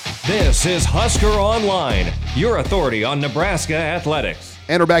 This is Husker Online, your authority on Nebraska athletics.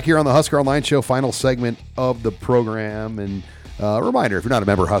 And we're back here on the Husker Online Show, final segment of the program. And a reminder, if you're not a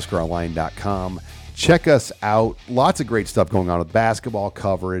member, HuskerOnline.com. Check us out. Lots of great stuff going on with basketball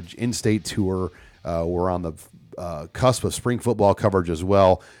coverage, in-state tour. We're on the cusp of spring football coverage as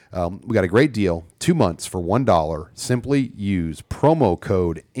well. We got a great deal, 2 months for $1. Simply use promo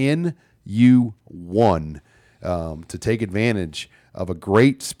code NU1 to take advantage of a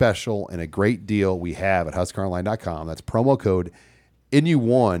great special and a great deal we have at HuskerOnline.com. That's promo code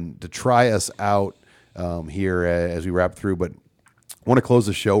NU1 to try us out here as we wrap through. But I want to close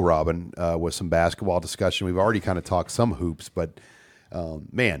the show, Robin, with some basketball discussion. We've already kind of talked some hoops, but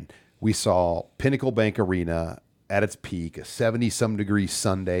man, we saw Pinnacle Bank Arena at its peak, a 70-some degree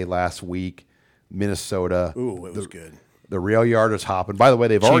Sunday last week, Minnesota. Ooh, it was good. The rail yard was hopping. By the way,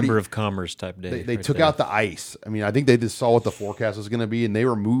 they've already Chamber of Commerce type day. They right took there. out the ice. I mean, I think they just saw what the forecast was going to be, and they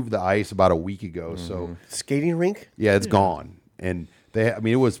removed the ice about a week ago. So Skating rink? yeah, it's gone. And I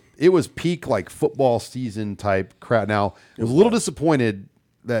mean, it was peak like football season type crowd. Now, I was a little disappointed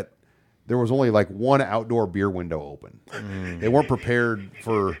that there was only like one outdoor beer window open. They weren't prepared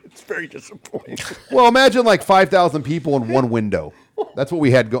for. It's very disappointing. Well, imagine like 5,000 people in one window. That's what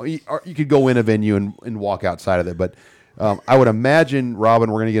we had going. You could go in a venue and walk outside of it, but I would imagine,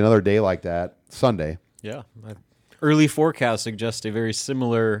 Robin, we're going to get another day like that Sunday. Yeah. Early forecast suggests a very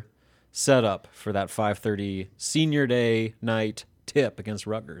similar setup for that 5:30 senior day night tip against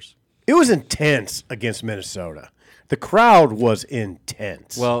Rutgers. It was intense against Minnesota. The crowd was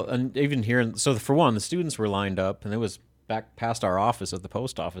intense. Well, and even here, so for one, the students were lined up, and it was back past our office at the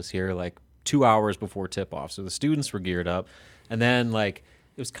post office here, like 2 hours before tip-off. So the students were geared up, and then like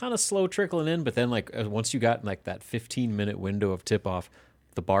it was kind of slow trickling in, but then like once you got in, like that 15-minute window of tip-off,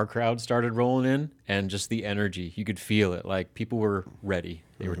 the bar crowd started rolling in, and just the energy, you could feel it. Like people were ready.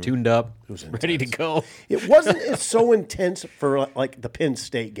 They were tuned up, ready to go. It wasn't it's so intense for like the Penn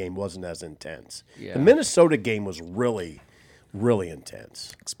State game wasn't as intense. Yeah. The Minnesota game was really, really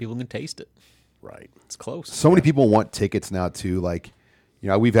intense. Because people can taste it. Right. It's close. So many people want tickets now too. Like, you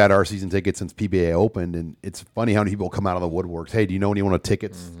know, we've had our season tickets since PBA opened, and it's funny how many people come out of the woodworks. Hey, do you know anyone with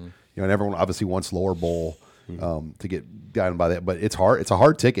tickets? You know, and everyone obviously wants Lower Bowl to get gotten by that, but it's hard. It's a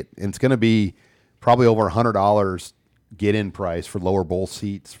hard ticket, and it's going to be probably over $100 get-in price for Lower Bowl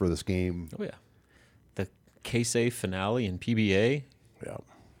seats for this game. Oh, yeah. The K-Safe finale in PBA. Yeah.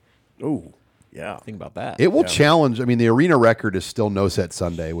 Oh, yeah. Think about that. It will challenge. I mean, the arena record is still No Set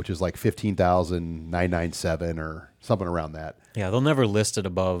Sunday, which is like 15,997 or something around that. Yeah, they'll never list it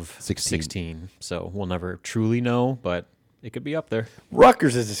above 16. 16, so we'll never truly know, but it could be up there.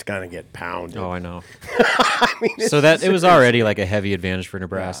 Rutgers is just going to get pounded. Oh, I know. I mean, So that it was already like a heavy advantage for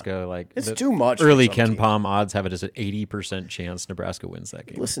Nebraska. Like It's the too much for Early some Ken teams. Palm odds have it as an 80% chance Nebraska wins that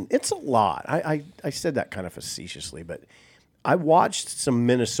game. Listen, it's a lot. I said that kind of facetiously, but I watched some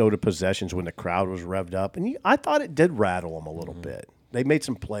Minnesota possessions when the crowd was revved up, and I thought it did rattle them a little bit. They made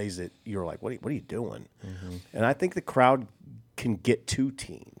some plays that you were like, what are you doing? And I think the crowd can get two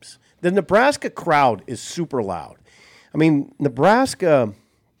teams. The Nebraska crowd is super loud. I mean, Nebraska,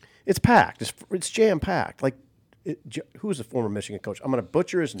 it's packed. It's jam-packed. Like, who was the former Michigan coach? I'm going to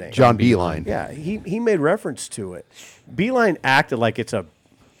butcher his name. John Beilein. Yeah, he made reference to it. Beilein acted like it's a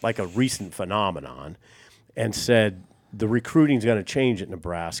recent phenomenon and said the recruiting's going to change at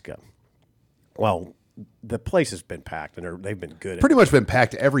Nebraska. Well, the place has been packed, and they've been good. Pretty much been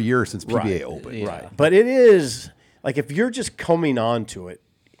packed every year since PBA Right. opened. Yeah. Right. But it is, like, if you're just coming on to it,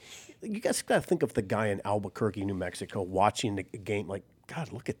 you guys got to think of the guy in Albuquerque, New Mexico, watching the game like,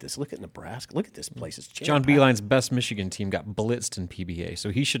 God, look at this. Look at Nebraska. Look at this place. It's John jam-packed. Beilein's best Michigan team got blitzed in PBA, so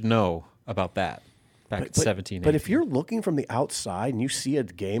he should know about that back at 17. But if you're looking from the outside and you see a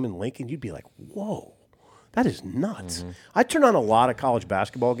game in Lincoln, you'd be like, whoa, that is nuts. I turn on a lot of college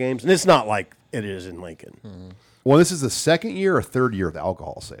basketball games, and it's not like it is in Lincoln. Well, this is the second year or third year of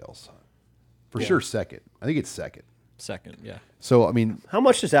alcohol sales. For sure, second. I think it's second. Second, yeah. So, I mean, How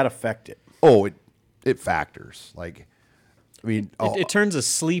much does that affect it? it factors. Like, I mean, It turns a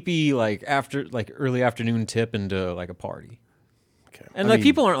sleepy early afternoon tip into like a party. And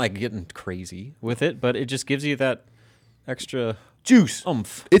people aren't like getting crazy with it, but it just gives you that extra juice.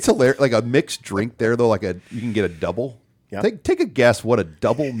 Oomph. It's hilarious. Like a mixed drink there, though. You can get a double. Yep. Take a guess what a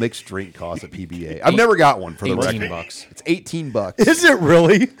double mixed drink costs at PBA. I've never got one for the record. $18. It's $18. Is it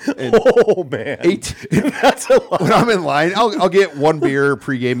really? Oh man, that's a lot. When I'm in line, I'll get one beer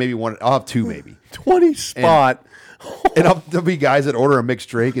pregame, maybe one. I'll have two, maybe 20 spot. And there'll be guys that order a mixed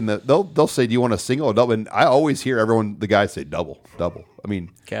drink, and they'll say, "Do you want a single or double?" And I always hear the guys say double. I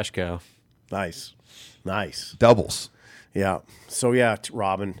mean, cash cow. Nice. Doubles. Yeah. So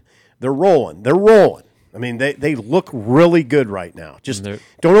Robin, they're rolling. I mean, they look really good right now. Just don't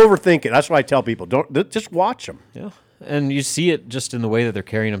overthink it. That's what I tell people. Just watch them. Yeah, and you see it just in the way that they're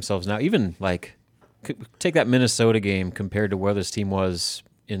carrying themselves now. Even like take that Minnesota game compared to where this team was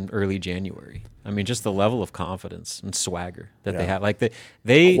in early January. I mean, just the level of confidence and swagger that they have. Like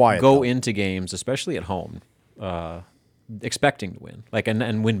they go into games, especially at home, expecting to win,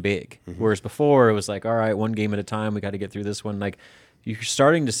 and win big. Mm-hmm. Whereas before it was like, all right, one game at a time. We got to get through this one. Like, you're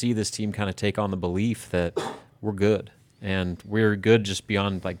starting to see this team kind of take on the belief that we're good, and we're good just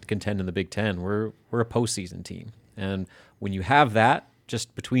beyond like contend in the Big Ten. We're a postseason team, and when you have that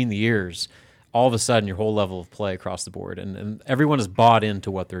just between the ears, all of a sudden your whole level of play across the board, and everyone is bought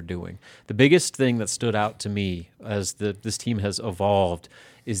into what they're doing. The biggest thing that stood out to me as this team has evolved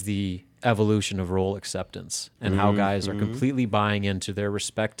is the evolution of role acceptance and how guys are completely buying into their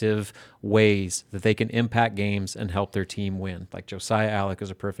respective ways that they can impact games and help their team win. Like Josiah Alec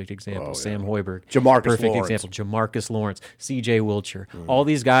is a perfect example. Sam Hoiberg, perfect example. Jamarcus Lawrence, C.J. Wilcher, all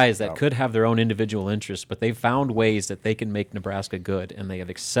these guys that could have their own individual interests, but they've found ways that they can make Nebraska good, and they have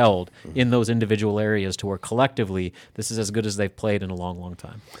excelled in those individual areas to where collectively this is as good as they've played in a long, long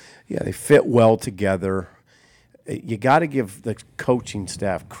time. Yeah, they fit well together. You got to give the coaching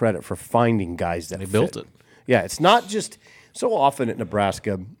staff credit for finding guys that built it. Yeah, it's not just so often at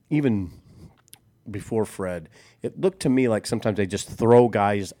Nebraska, even before Fred, it looked to me like sometimes they just throw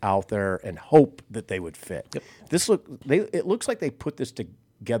guys out there and hope that they would fit. Yep. It looks like they put this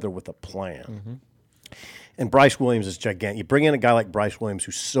together with a plan. Mm-hmm. And Bryce Williams is gigantic. You bring in a guy like Bryce Williams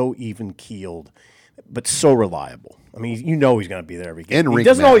who's so even-keeled, but so reliable. I mean, he's going to be there every game. And he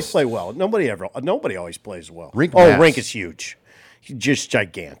doesn't always play well. Nobody always plays well. Rink is huge. He's just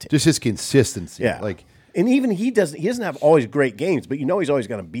gigantic. Just his consistency. Yeah. And even he doesn't have always great games, but he's always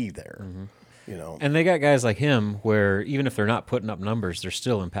going to be there. Mm-hmm. And they got guys like him where even if they're not putting up numbers, they're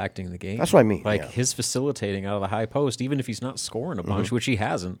still impacting the game. That's what I mean. His facilitating out of the high post, even if he's not scoring a bunch, which he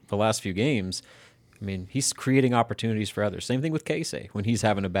hasn't the last few games. I mean, he's creating opportunities for others. Same thing with Casey when he's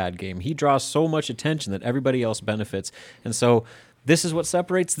having a bad game. He draws so much attention that everybody else benefits. And so this is what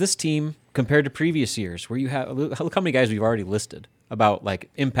separates this team compared to previous years, where you have look how many guys we've already listed about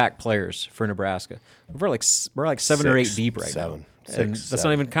like impact players for Nebraska. We're like 7 or 8 deep right now. That's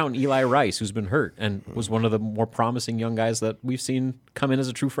not even counting Eli Rice, who's been hurt and was one of the more promising young guys that we've seen come in as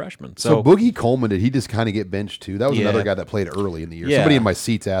a true freshman. So Boogie Coleman, did he just kind of get benched too? That was another guy that played early in the year. Yeah. Somebody in my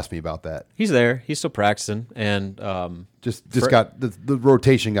seats asked me about that. He's there. He's still practicing, and just got the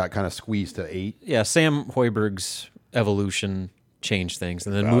rotation got kind of squeezed to 8. Yeah, Sam Hoiberg's evolution changed things,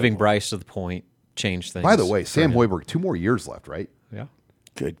 and then moving Bryce to the point changed things. By the way, Sam Hoiberg, 2 more years left, right? Yeah.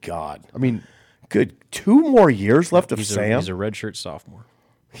 Good God. I mean, good 2 more years left of Sam. He's a redshirt sophomore.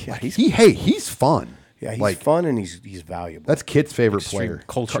 Yeah, he's fun. Yeah, he's fun and he's valuable. That's Kit's favorite player.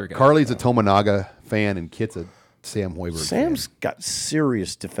 Culture guy. Carly's a Tominaga fan and Kit's a Sam Hoiberg Sam's fan. Got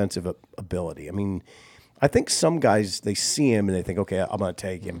serious defensive ability. I mean, I think some guys, they see him and they think, okay, I'm going to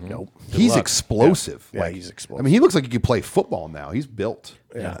take him. Nope. He's explosive. Yeah, he's explosive. I mean, he looks like he could play football now. He's built.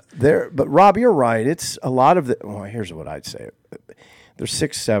 Yeah. But Rob, you're right. It's a lot of here's what I'd say. There's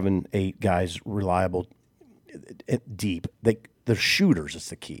 6, 7, 8 guys reliable, deep. They're shooters is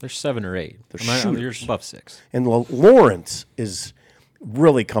the key. There's 7 or 8. You're above 6. And Lawrence is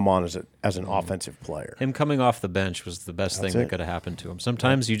really come on as an offensive player. Him coming off the bench was the best thing that could have happened to him.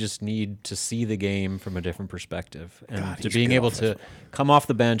 Sometimes you just need to see the game from a different perspective. And to being able to come off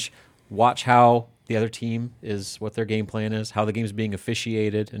the bench, watch how the other team is, what their game plan is, how the game's being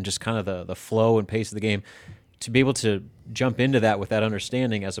officiated, and just kind of the flow and pace of the game. To be able to jump into that with that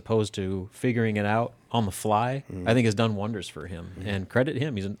understanding as opposed to figuring it out on the fly, I think has done wonders for him. And credit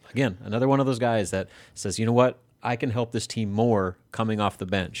him. He's, again, another one of those guys that says, you know what, I can help this team more coming off the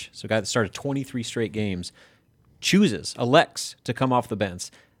bench. So a guy that started 23 straight games elects to come off the bench.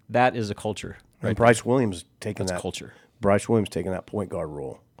 That is a culture. Right? And Bryce Williams taking that culture. Bryce Williams taking that point guard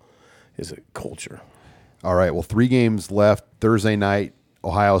role is a culture. All right, well, 3 games left. Thursday night,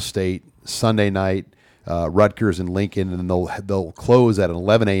 Ohio State. Sunday night, Rutgers and Lincoln, and then they'll close at an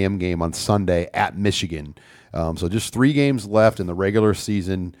 11 a.m. game on Sunday at Michigan. So just 3 games left in the regular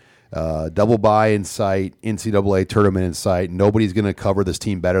season. Double bye in sight, NCAA tournament in sight. Nobody's going to cover this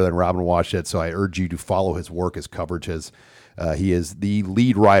team better than Robin Washut, so I urge you to follow his work, his coverage. He is the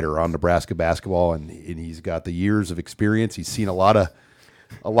lead writer on Nebraska basketball, and he's got the years of experience. He's seen a lot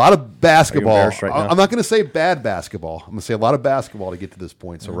of basketball. Right now? I'm not going to say bad basketball. I'm going to say a lot of basketball to get to this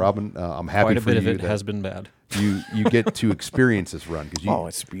point. So, Robin, I'm happy Quite a for bit you of it has been bad. You get to experience this run.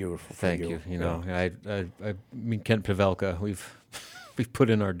 It's beautiful. Thank you. You know, I mean, Kent Pavelka, we've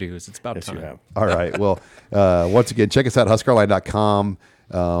put in our dues. It's about time. You have. All right. Well, once again, check us out, HuskerOnline.com.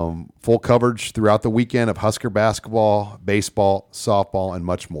 Full coverage throughout the weekend of Husker basketball, baseball, softball, and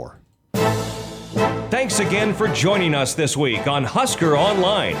much more. Thanks again for joining us this week on Husker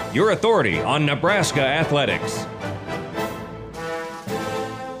Online, your authority on Nebraska athletics.